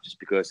lot just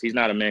because he's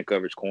not a man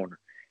coverage corner,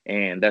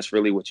 and that's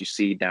really what you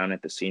see down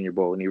at the Senior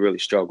Bowl, and he really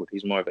struggled.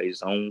 He's more of a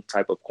zone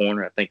type of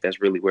corner. I think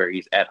that's really where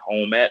he's at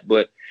home at,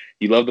 but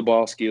you love the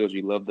ball skills.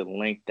 You love the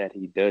length that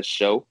he does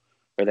show,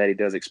 or that he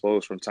does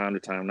expose from time to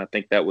time. And I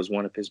think that was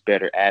one of his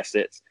better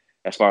assets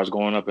as far as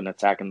going up and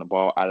attacking the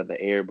ball out of the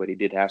air. But he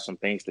did have some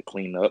things to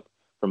clean up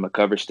from a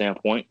coverage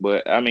standpoint.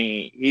 But, I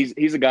mean,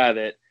 he's a guy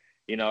that,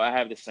 I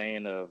have the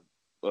saying of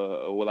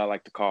what I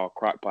like to call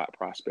crockpot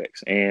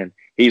prospects. And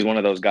he's one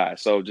of those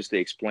guys. So just to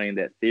explain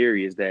that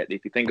theory is that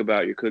if you think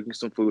about you're cooking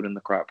some food in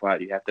the crockpot,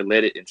 you have to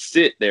let it and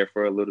sit there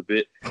for a little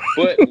bit.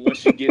 But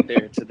once you get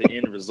there to the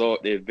end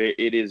result,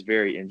 it is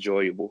very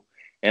enjoyable.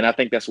 And I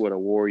think that's what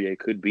Aruwariye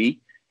could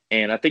be.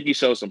 And I think he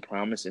shows some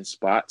promise in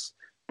spots,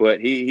 but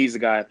he's a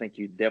guy I think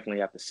you definitely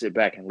have to sit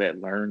back and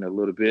let learn a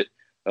little bit.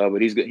 But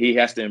he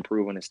has to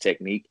improve on his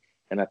technique,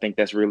 and I think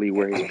that's really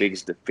where his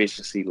biggest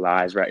deficiency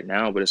lies right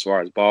now. But as far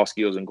as ball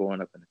skills and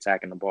going up and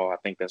attacking the ball, I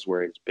think that's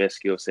where his best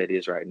skill set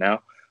is right now.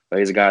 But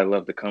he's a guy that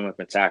loves to come up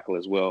and tackle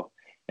as well,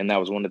 and that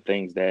was one of the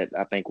things that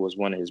I think was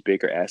one of his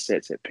bigger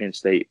assets at Penn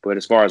State. But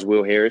as far as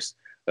Will Harris,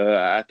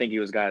 I think he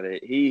was a guy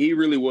that he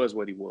really was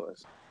what he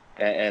was.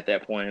 at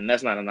that point, and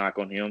that's not a knock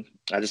on him.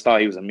 I just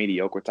thought he was a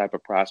mediocre type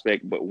of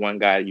prospect, but one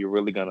guy you're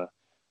really gonna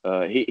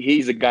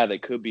he's a guy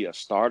that could be a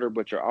starter,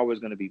 but you're always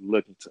going to be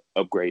looking to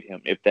upgrade him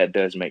if that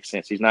does make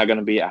sense. He's not going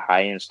to be a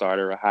high-end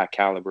starter, a high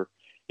caliber,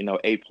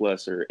 A+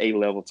 or A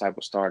level type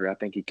of starter. I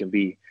think he can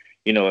be,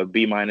 a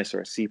B- or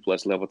a C+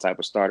 level type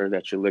of starter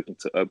that you're looking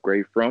to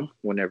upgrade from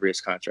whenever his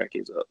contract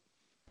is up.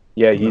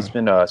 Yeah, he's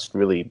been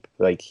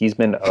he's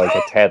been like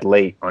a tad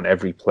late on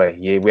every play.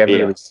 Yeah, we haven't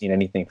really seen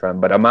anything from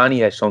him, but Amani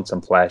has shown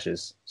some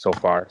flashes so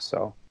far.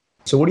 So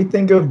what do you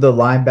think of the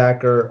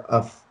linebacker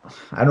of,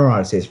 I don't know how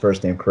to say his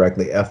first name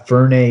correctly,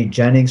 Fernay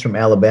Jennings from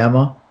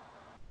Alabama?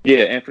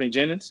 Yeah, Anthony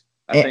Jennings.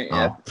 I think.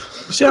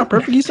 You see how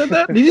perfect he said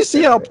that? Did you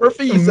see how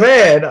perfect he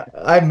said Man, that?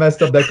 I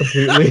messed up that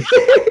completely.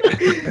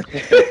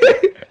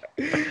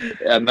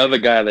 Another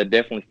guy that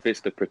definitely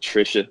fits the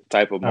Patricia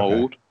type of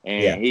mold.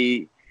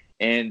 And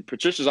And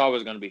Patricia's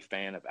always going to be a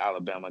fan of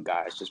Alabama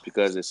guys just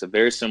because it's a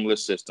very similar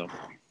system.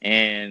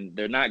 And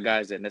they're not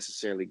guys that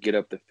necessarily get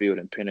up the field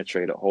and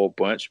penetrate a whole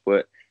bunch,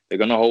 but they're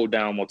going to hold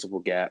down multiple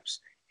gaps,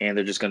 and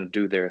they're just going to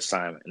do their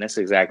assignment. And that's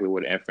exactly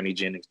what Anthony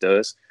Jennings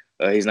does.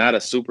 He's not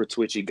a super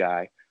twitchy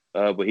guy,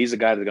 but he's a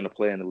guy that's going to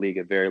play in the league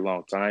a very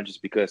long time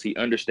just because he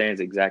understands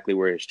exactly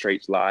where his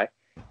traits lie.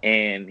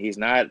 And he's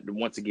not,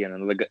 once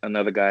again,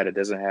 another guy that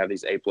doesn't have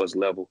these A+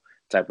 level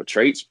type of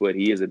traits, but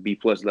he is a B+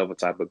 level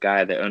type of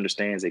guy that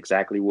understands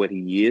exactly what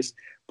he is,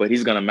 but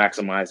he's going to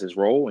maximize his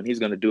role, and he's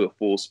going to do it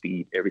full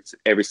speed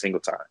every single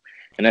time.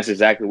 And that's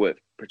exactly what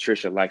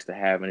Patricia likes to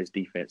have in his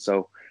defense.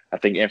 So I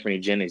think Anthony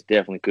Jennings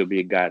definitely could be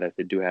a guy that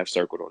they do have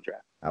circled on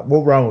draft. What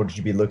round would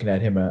you be looking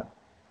at him at?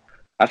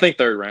 I think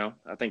 3rd round.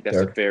 I think that's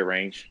a fair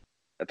range.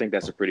 I think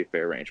that's a pretty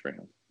fair range for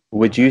him.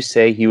 Would you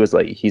say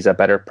he's a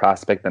better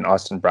prospect than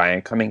Austin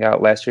Bryant coming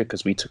out last year?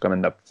 Because we took him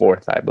in the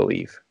 4th, I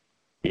believe.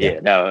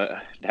 Yeah,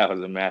 that was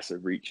a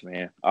massive reach,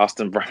 man.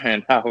 Austin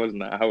Bryant, I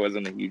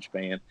wasn't a huge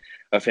fan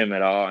of him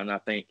at all, and I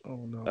think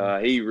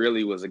he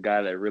really was a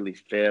guy that really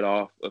fed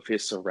off of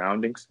his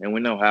surroundings. And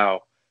we know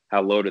how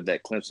loaded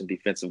that Clemson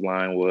defensive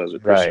line was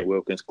with Christian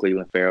Wilkins,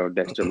 Cleveland Farrell,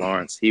 Dexter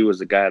Lawrence. He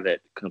was a guy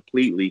that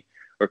completely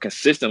or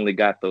consistently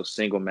got those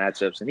single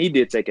matchups, and he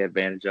did take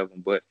advantage of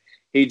them, but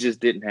he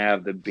just didn't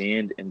have the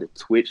bend and the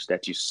twitch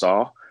that you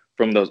saw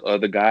from those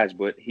other guys.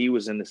 But he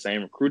was in the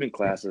same recruiting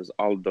class as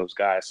all of those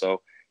guys,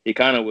 so he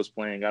kind of was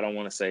playing, I don't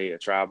want to say a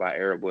trial by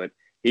error, but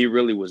he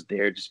really was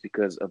there just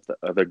because of the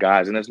other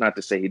guys. And that's not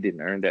to say he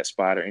didn't earn that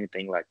spot or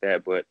anything like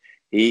that, but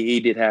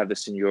he did have the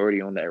seniority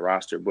on that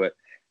roster. But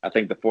I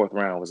think the 4th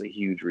round was a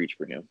huge reach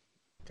for him.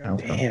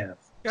 Damn.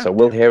 So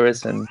Will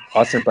Harris and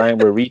Austin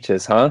Bryant were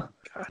reaches, huh?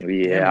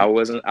 Yeah, I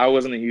wasn't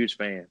a huge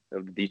fan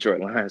of the Detroit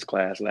Lions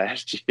class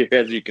last year,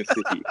 as you can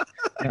see.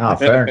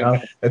 Fair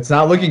enough. It's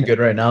not looking good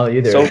right now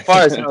either. So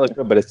far, it's not looking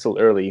good, but it's still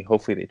early.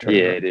 Hopefully they turn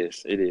it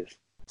is. It is.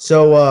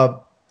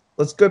 So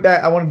let's go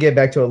back. I want to get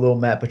back to a little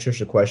Matt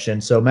Patricia question.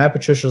 So Matt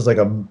Patricia is like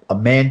a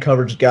man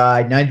coverage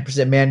guy,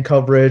 90% man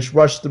coverage,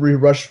 rush 3,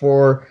 rush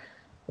 4.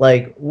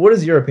 Like, what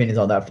is your opinions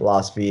on that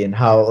philosophy, and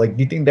how, like,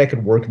 do you think that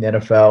could work in the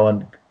NFL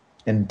and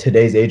in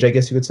today's age, I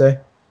guess you would say?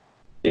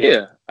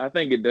 Yeah, I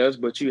think it does,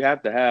 but you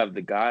have to have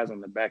the guys on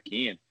the back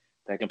end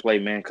that can play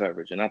man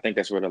coverage, and I think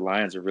that's where the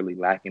Lions are really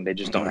lacking. They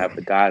just don't have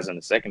the guys in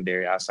the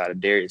secondary outside of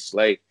Darius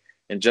Slay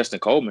and Justin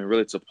Coleman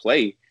really to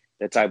play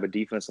that type of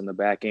defense on the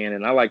back end.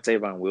 And I like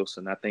Tavon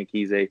Wilson. I think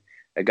he's a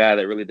guy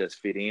that really does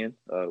fit in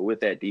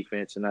with that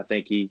defense, and I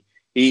think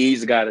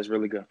he's a guy that's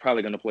really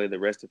probably going to play the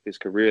rest of his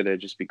career there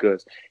just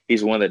because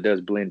he's one that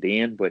does blend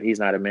in, but he's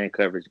not a man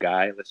coverage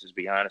guy. Let's just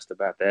be honest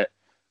about that.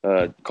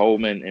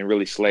 Coleman and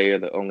really Slay are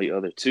the only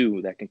other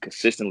two that can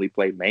consistently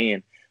play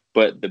man.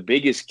 But the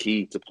biggest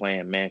key to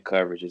playing man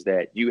coverage is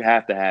that you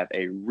have to have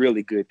a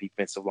really good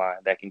defensive line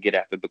that can get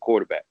after the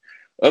quarterback.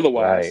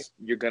 Otherwise,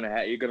 you're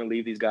gonna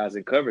leave these guys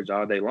in coverage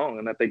all day long,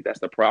 and I think that's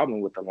the problem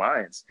with the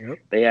Lions. Yep.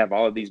 They have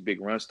all of these big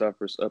run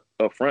stuffers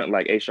up front,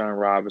 like Ashawn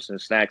Robinson,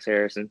 Snacks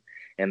Harrison,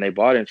 and they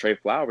bought in Trey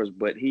Flowers,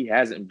 but he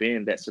hasn't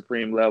been that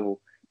supreme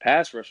level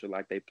pass rusher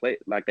like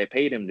they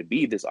paid him to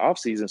be this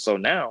offseason. So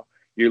now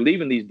you're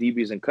leaving these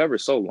DBs in cover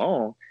so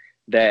long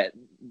that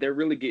they're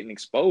really getting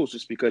exposed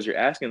just because you're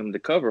asking them to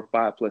cover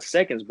 5+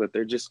 seconds, but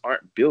they just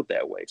aren't built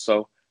that way.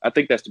 So I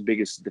think that's the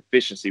biggest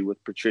deficiency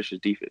with Patricia's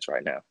defense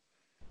right now.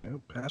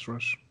 Pass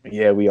rush.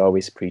 Yeah, we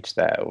always preach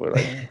that. We're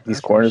like, these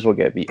corners will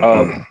get beat.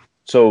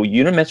 So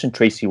you didn't mention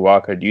Tracy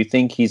Walker. Do you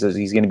think he's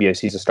going to be a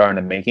star in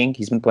the making?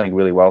 He's been playing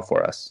really well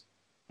for us.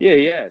 Yeah,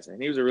 he has,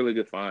 and he was a really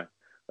good find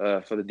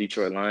for the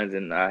Detroit Lions.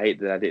 And I hate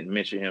that I didn't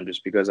mention him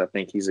just because I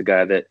think he's a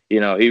guy that,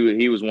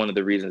 he was one of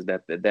the reasons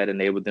that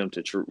enabled them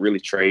to really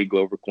trade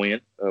Glover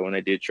Quinn when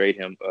they did trade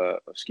him.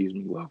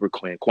 Glover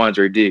Quinn,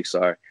 Quandre Diggs,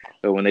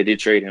 when they did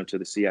trade him to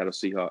the Seattle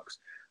Seahawks.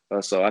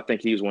 So I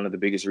think he was one of the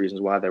biggest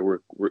reasons why they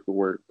were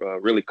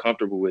really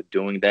comfortable with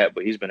doing that.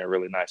 But he's been a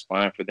really nice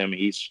find for them.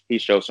 And he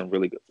showed some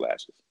really good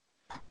flashes.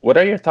 What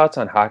are your thoughts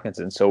on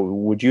Hockenson? So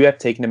would you have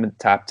taken him in the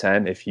top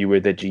 10 if you were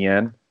the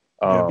GM?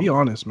 Be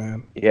honest,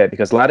 man. Yeah,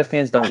 because a lot of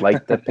fans don't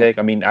like the pick.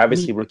 I mean,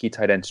 obviously rookie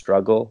tight end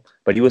struggle,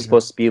 but he was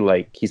supposed to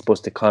be he's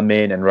supposed to come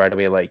in and right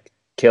away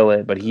kill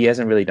it, but he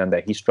hasn't really done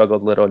that. He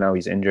struggled a little. Now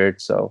he's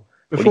injured. So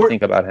what do you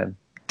think about him?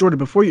 Jordan,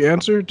 before you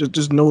answer,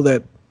 just know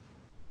that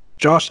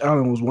Josh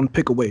Allen was one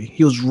pick away.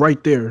 He was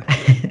right there.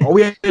 All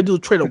we had to do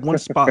was trade up one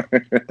spot.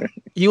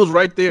 He was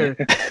right there.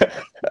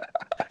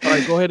 All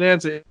right, go ahead and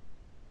answer.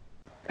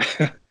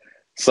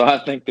 So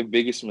I think the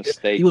biggest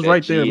mistake. He was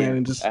right there, man,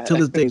 and just till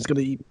this day, he's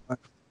gonna eat.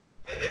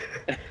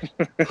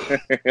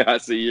 I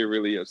see you're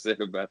really upset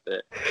about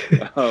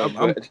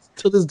that.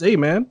 Till this day,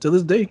 man. Till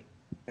this day.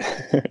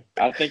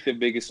 I think the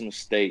biggest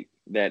mistake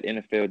that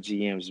NFL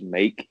GMs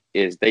make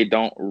is they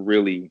don't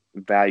really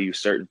value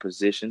certain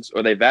positions,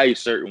 or they value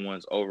certain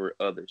ones over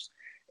others.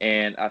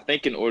 And I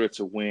think in order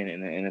to win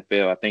in the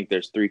NFL, I think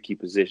there's 3 key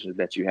positions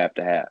that you have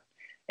to have.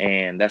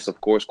 And that's, of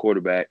course,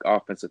 quarterback,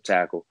 offensive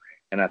tackle,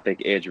 and I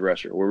think edge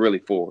rusher. We're really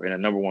 4, and a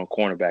number 1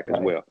 cornerback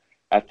as well.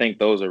 I think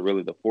those are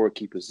really the 4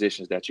 key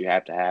positions that you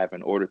have to have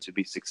in order to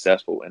be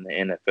successful in the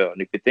NFL.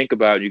 And if you think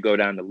about it, you go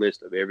down the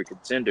list of every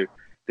contender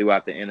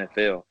throughout the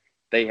NFL,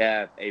 they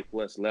have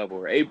A-plus level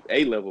or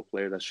A-level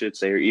players, I should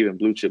say, or even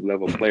blue-chip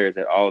level players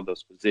at all of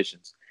those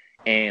positions.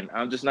 And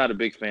I'm just not a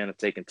big fan of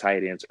taking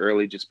tight ends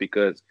early just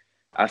because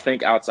I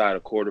think outside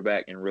of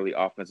quarterback and really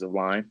offensive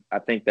line, I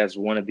think that's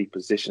one of the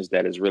positions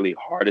that is really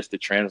hardest to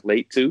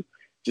translate to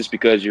just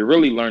because you're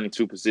really learning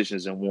 2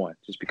 positions in one.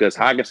 Just because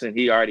Hockenson,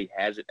 he already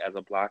has it as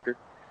a blocker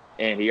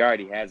and he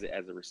already has it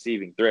as a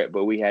receiving threat,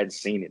 but we hadn't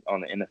seen it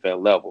on the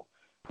NFL level.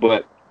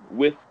 But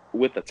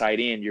with a tight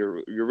end,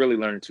 you're really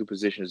learning 2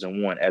 positions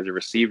in one, as a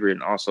receiver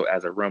and also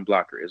as a run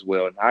blocker as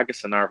well. And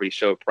Hockenson already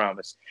showed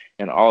promise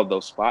in all of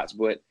those spots,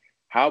 but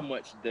how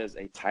much does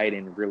a tight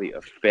end really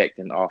affect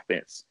an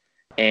offense?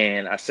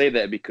 And I say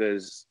that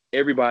because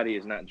everybody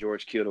is not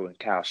George Kittle and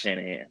Kyle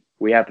Shanahan.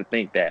 We have to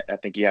think that. I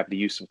think you have to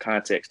use some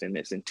context in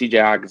this. And TJ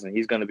Hockenson,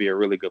 he's going to be a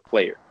really good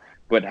player.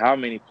 But how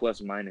many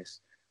plus-minus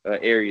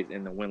areas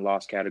in the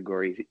win-loss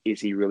category is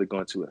he really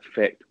going to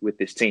affect with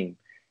this team?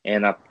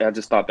 And I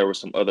just thought there were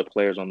some other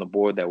players on the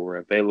board that were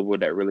available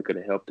that really could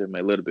have helped him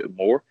a little bit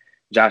more.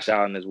 Josh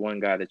Allen is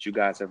one guy that you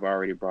guys have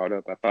already brought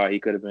up. I thought he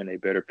could have been a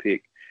better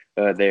pick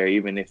there,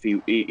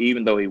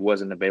 even though he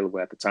wasn't available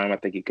at the time. I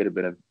think he could have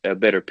been a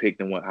better pick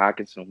than what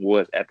Hockenson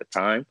was at the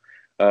time.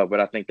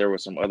 But I think there were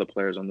some other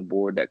players on the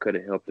board that could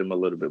have helped him a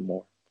little bit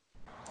more.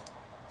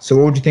 So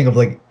what would you think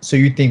of so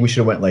you think we should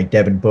have went like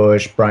Devin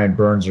Bush, Brian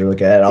Burns, or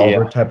like Ed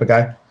Oliver type of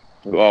guy?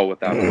 Oh,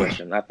 without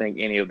question. I think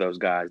any of those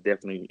guys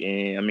definitely.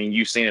 And, I mean,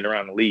 you've seen it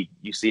around the league.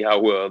 You see how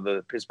well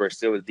the Pittsburgh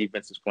Steelers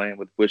defense is playing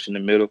with Bush in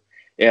the middle.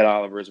 Ed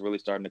Oliver is really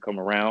starting to come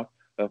around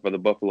for the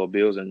Buffalo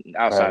Bills. And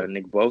outside of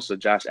Nick Bosa,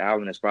 Josh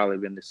Allen has probably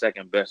been the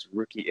second best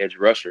rookie edge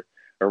rusher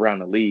around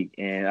the league.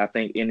 And I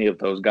think any of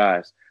those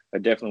guys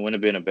definitely would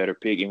have been a better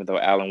pick, even though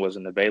Allen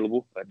wasn't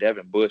available.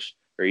 Devin Bush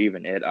or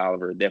even Ed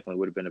Oliver definitely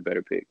would have been a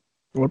better pick.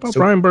 What about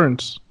Brian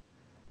Burns?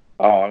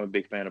 Oh, I'm a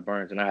big fan of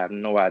Burns, and I have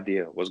no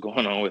idea what's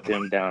going on with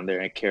him down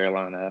there in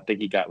Carolina. I think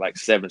he got like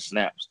 7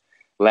 snaps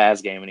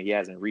last game, and he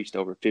hasn't reached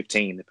over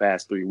 15 the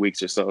past 3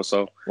 weeks or so.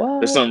 So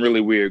there's something really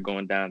weird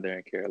going down there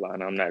in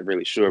Carolina. I'm not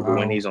really sure, but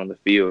when he's on the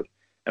field,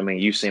 I mean,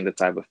 you've seen the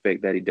type of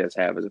effect that he does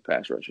have as a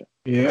pass rusher.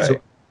 Yeah.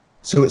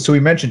 So we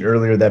mentioned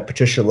earlier that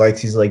Patricia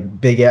likes these like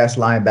big ass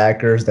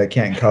linebackers that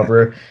can't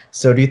cover.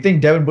 So do you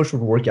think Devin Bush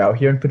would work out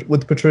here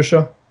with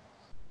Patricia?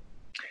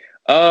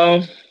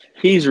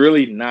 He's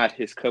really not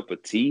his cup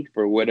of tea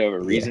for whatever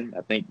reason.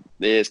 I think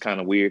it is kind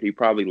of weird. He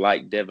probably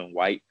liked Devin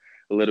White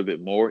a little bit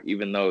more,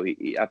 even though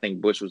I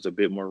think Bush was a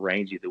bit more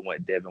rangy than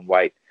what Devin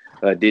White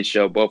did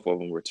show. Both of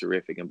them were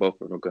terrific, and both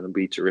of them are going to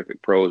be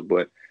terrific pros.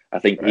 But I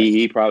think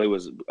he probably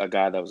was a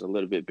guy that was a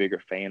little bit bigger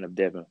fan of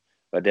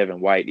Devin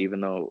White,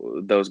 even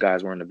though those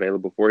guys weren't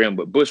available for him.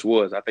 But Bush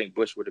was. I think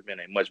Bush would have been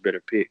a much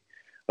better pick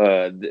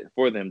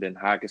for them than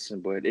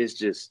Hockenson. But it's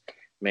just –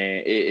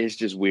 man, it's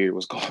just weird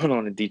what's going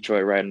on in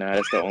Detroit right now.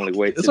 That's the only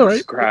way to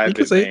describe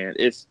it, man.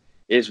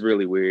 It's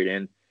really weird.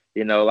 And,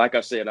 you know, like I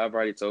said, I've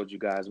already told you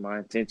guys my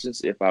intentions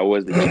if I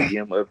was the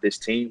GM of this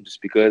team,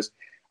 just because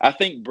I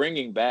think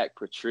bringing back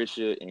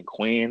Patricia and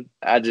Quinn,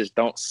 I just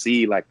don't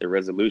see, like, the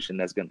resolution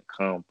that's going to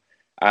come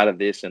out of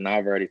this. And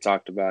I've already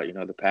talked about, you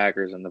know, the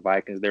Packers and the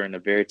Vikings. They're in a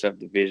very tough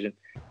division.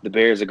 The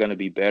Bears are going to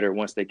be better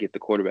once they get the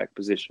quarterback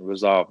position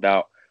resolved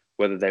out,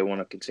 whether they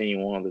want to continue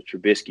on with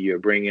Trubisky or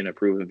bring in a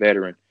proven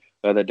veteran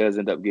that does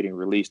end up getting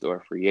released or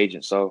a free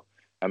agent. So,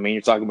 I mean,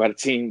 you're talking about a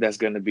team that's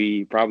going to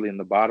be probably in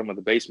the bottom of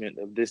the basement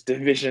of this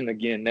division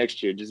again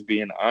next year, just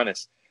being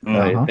honest.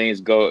 If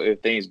things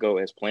go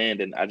as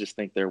planned, and I just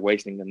think they're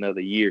wasting another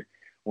year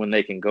when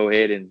they can go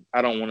ahead and,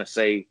 I don't want to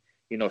say,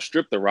 you know,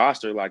 strip the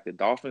roster like the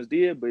Dolphins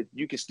did, but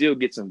you can still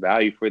get some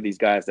value for these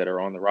guys that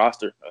are on the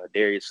roster.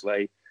 Darius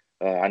Slay.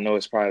 I know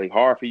it's probably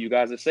hard for you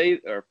guys to say,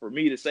 or for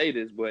me to say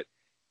this, but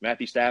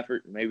Matthew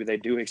Stafford, maybe they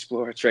do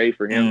explore a trade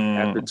for him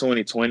after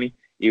 2020.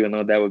 Even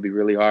though that would be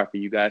really hard for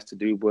you guys to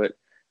do. But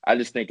I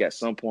just think at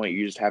some point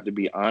you just have to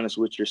be honest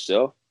with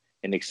yourself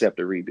and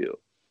accept a rebuild.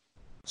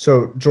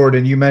 So,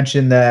 Jordan, you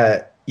mentioned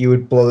that you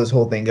would blow this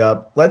whole thing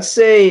up. Let's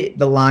say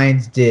the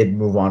Lions did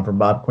move on from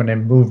Bob Quinn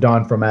and moved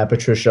on from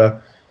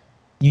Patricia.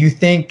 You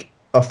think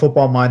a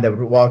football mind that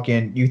would walk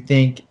in, you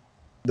think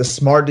the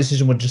smart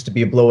decision would just to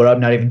be blow it up,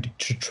 not even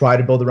to try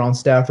to build around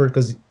Stafford?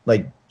 Because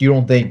like you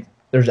don't think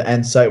there's an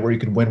end site where you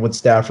could win with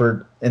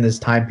Stafford in this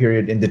time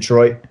period in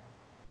Detroit?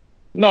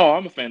 No,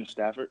 I'm a fan of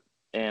Stafford,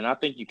 and I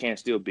think you can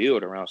still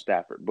build around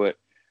Stafford, but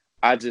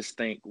I just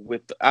think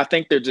I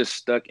think they're just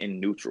stuck in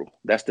neutral.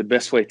 That's the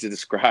best way to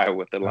describe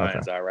what the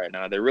Lions are right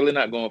now. They're really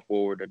not going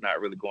forward. They're not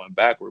really going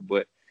backward,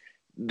 but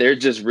there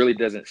just really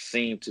doesn't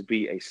seem to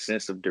be a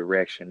sense of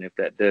direction, if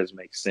that does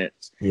make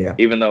sense. Yeah.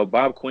 Even though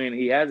Bob Quinn,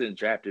 he hasn't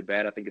drafted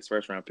bad. I think his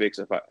first round picks,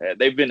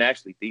 they've been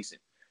actually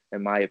decent,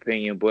 in my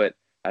opinion. But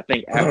I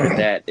think after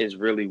that is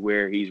really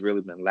where he's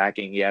really been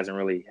lacking. He hasn't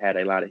really had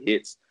a lot of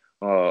hits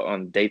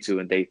on day 2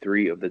 and day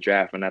 3 of the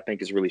draft. And I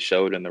think it's really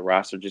showed in the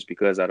roster just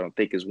because I don't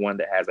think it's one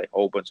that has a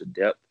whole bunch of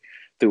depth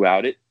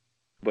throughout it.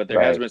 But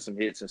there has been some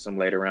hits in some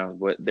later rounds,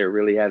 but there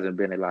really hasn't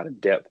been a lot of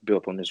depth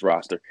built on this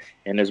roster.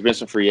 And there's been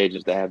some free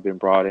agents that have been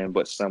brought in,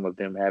 but some of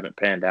them haven't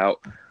panned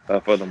out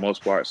for the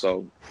most part.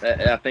 So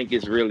I think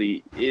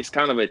it's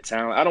kind of a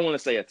talent. I don't want to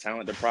say a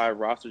talent-deprived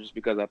roster just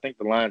because I think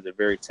the Lions are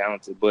very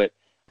talented, but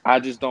I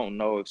just don't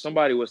know. If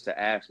somebody was to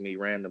ask me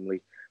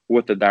randomly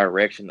what the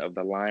direction of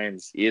the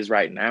Lions is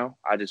right now,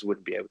 I just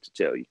wouldn't be able to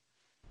tell you.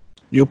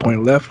 You'll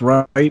point left,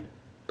 right,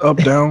 up,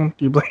 down.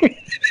 You blame.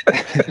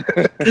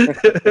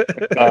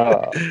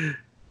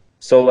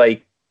 So,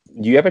 like,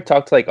 do you ever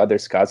talk to, like, other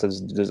scouts?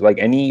 Does like,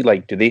 any,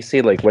 like, do they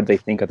say, like, what they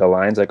think of the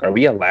Lions? Like, are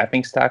we a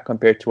laughing stock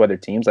compared to other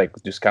teams? Like,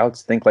 do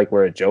scouts think, like,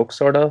 we're a joke,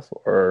 sort of?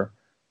 Or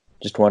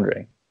just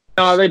wondering?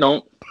 No, they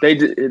don't. They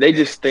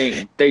just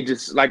think,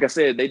 like I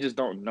said, they just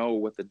don't know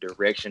what the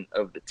direction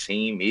of the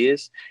team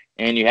is.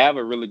 And you have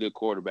a really good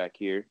quarterback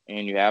here,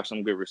 and you have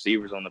some good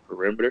receivers on the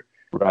perimeter.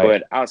 Right.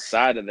 But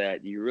outside of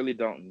that, you really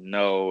don't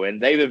know.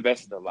 And they've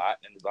invested a lot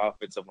in his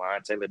offensive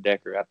line. Taylor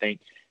Decker, I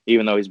think,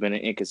 even though he's been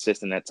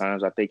inconsistent at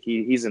times, I think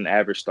he's an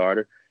average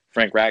starter.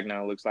 Frank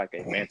Ragnow looks like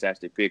a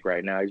fantastic pick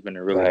right now. He's been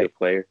a really good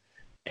player.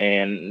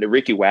 And the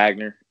Ricky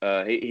Wagner,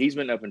 he's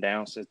been up and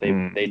down since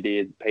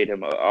they paid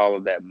him all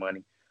of that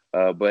money.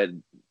 But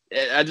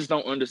I just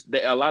don't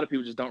understand. A lot of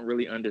people just don't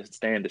really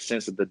understand the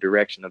sense of the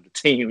direction of the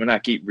team. And I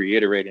keep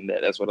reiterating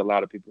that. That's what a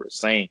lot of people are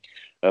saying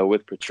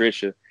with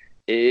Patricia.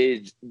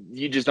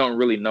 You just don't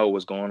really know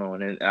what's going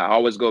on. And I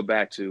always go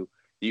back to,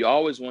 you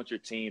always want your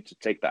team to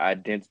take the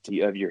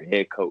identity of your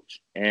head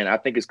coach. And I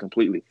think it's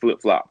completely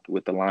flip-flopped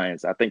with the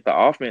Lions. I think the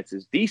offense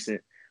is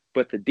decent,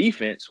 but the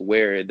defense,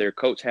 where their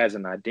coach has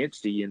an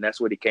identity, and that's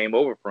what he came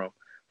over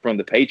from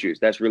the Patriots,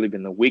 that's really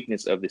been the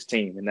weakness of this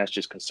team, and that's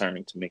just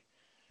concerning to me.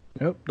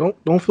 Yep.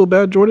 Don't feel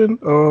bad, Jordan.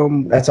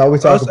 That's all we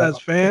talk about. Us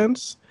as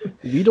fans,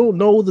 we don't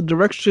know the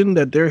direction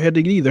that they're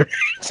heading either.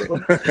 So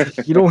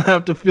you don't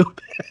have to feel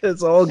bad.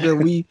 It's all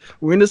good.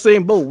 We're in the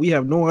same boat. We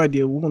have no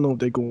idea. We don't know if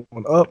they're going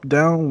up,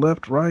 down,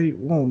 left, right.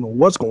 We don't know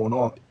what's going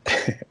on.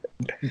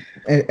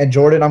 And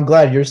Jordan, I'm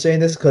glad you're saying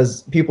this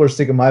because people are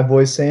sick of my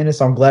voice saying this.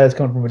 So I'm glad it's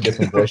coming from a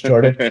different voice,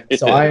 Jordan.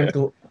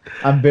 So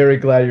I'm very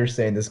glad you're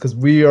saying this because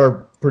we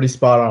are pretty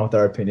spot on with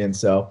our opinions.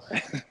 So.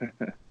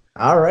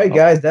 All right,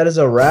 guys, that is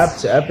a wrap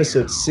to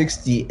episode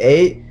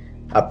 68.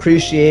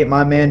 Appreciate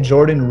my man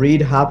Jordan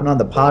Reid hopping on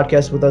the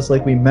podcast with us,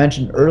 like we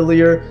mentioned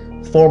earlier.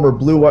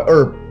 Currently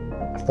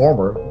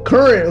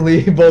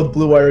both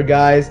Blue Wire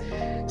guys.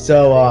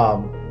 So,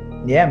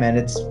 yeah, man,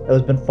 it's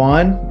been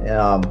fun.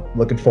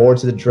 Looking forward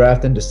to the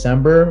draft in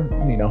December.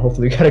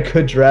 Hopefully we got a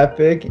good draft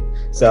pick.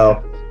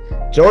 So,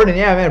 Jordan,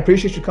 yeah, man,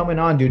 appreciate you coming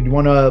on, dude. You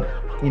want to,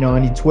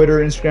 any Twitter,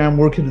 Instagram,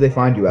 where could they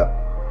find you at?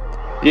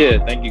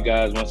 Yeah, thank you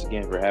guys once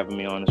again for having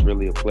me on. It's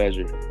really a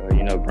pleasure.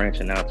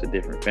 Branching out to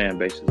different fan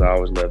bases. I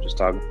always love just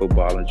talking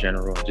football in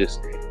general,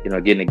 just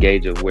getting a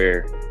gauge of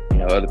where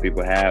other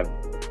people have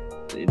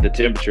the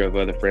temperature of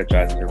other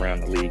franchises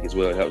around the league as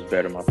well. It helps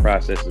better my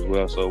process as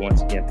well. So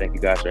once again, thank you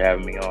guys for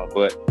having me on.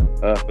 But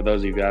for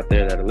those of you out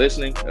there that are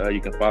listening, you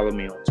can follow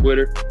me on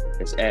Twitter.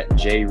 It's at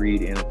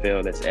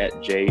JReidNFL. That's at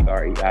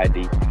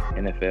JREID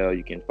NFL.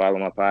 You can follow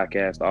my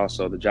podcast,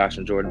 also the Josh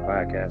and Jordan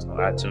podcast on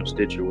iTunes,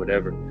 Stitcher,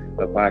 whatever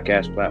the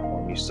podcast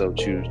platform you so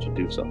choose to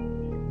do so.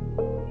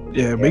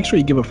 Yeah, make sure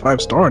you give a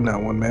 5-star on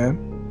that one, man.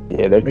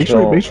 Yeah, make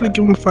sure you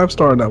give him a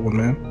 5-star on that one,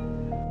 man.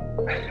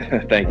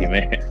 Thank you,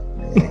 man.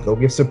 Go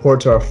give support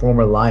to our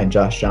former Lion,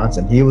 Josh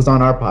Johnson. He was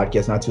on our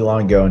podcast not too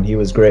long ago, and he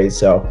was great.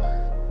 So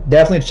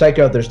definitely check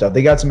out their stuff.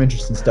 They got some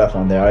interesting stuff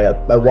on there.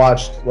 I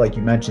watched, like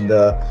you mentioned,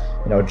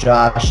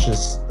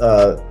 Josh's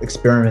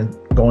experiment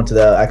going to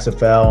the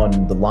XFL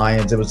and the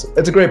Lions.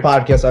 It's a great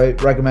podcast. I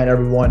recommend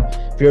everyone.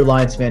 If you're a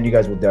Lions fan, you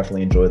guys will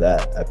definitely enjoy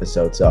that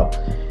episode. So,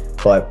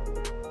 but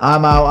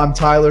I'm out. I'm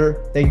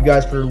Tyler. Thank you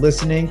guys for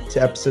listening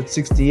to episode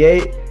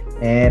 68,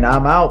 and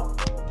I'm out.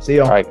 See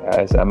y'all. All right,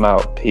 guys. I'm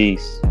out.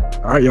 Peace.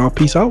 All right, y'all.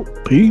 Peace out.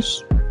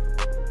 Peace.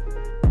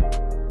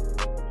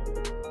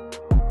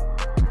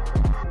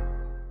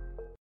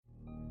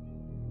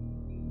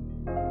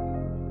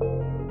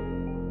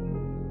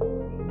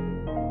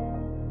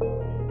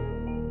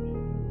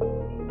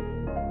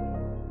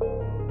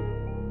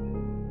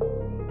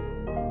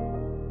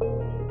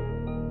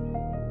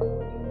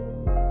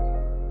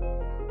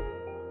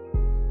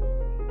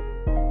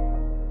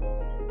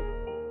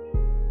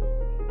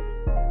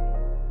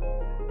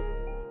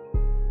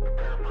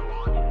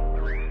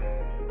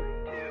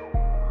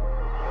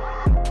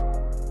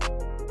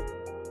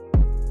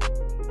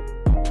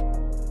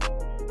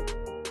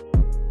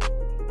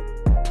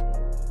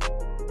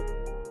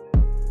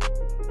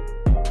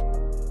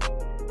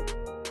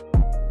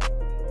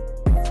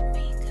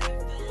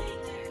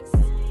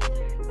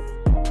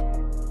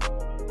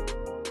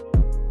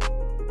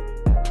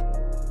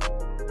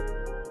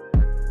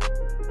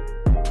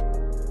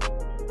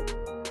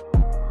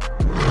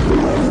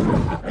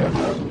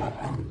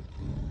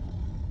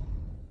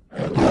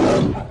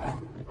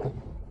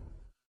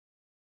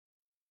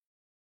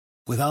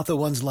 Without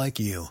the ones like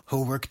you,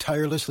 who work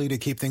tirelessly to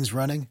keep things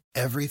running,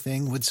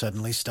 everything would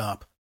suddenly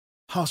stop.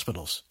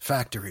 Hospitals,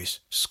 factories,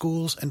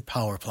 schools, and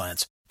power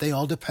plants, they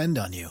all depend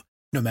on you.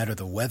 No matter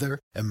the weather,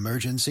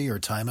 emergency, or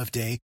time of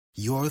day,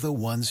 you're the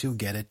ones who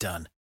get it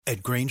done.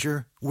 At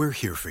Grainger, we're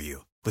here for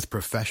you with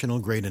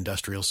professional-grade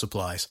industrial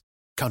supplies.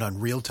 Count on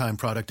real-time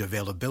product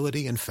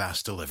availability and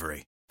fast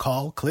delivery.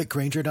 Call, click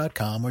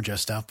Grainger.com, or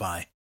just stop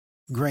by.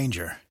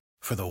 Grainger,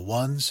 for the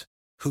ones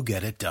who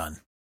get it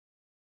done.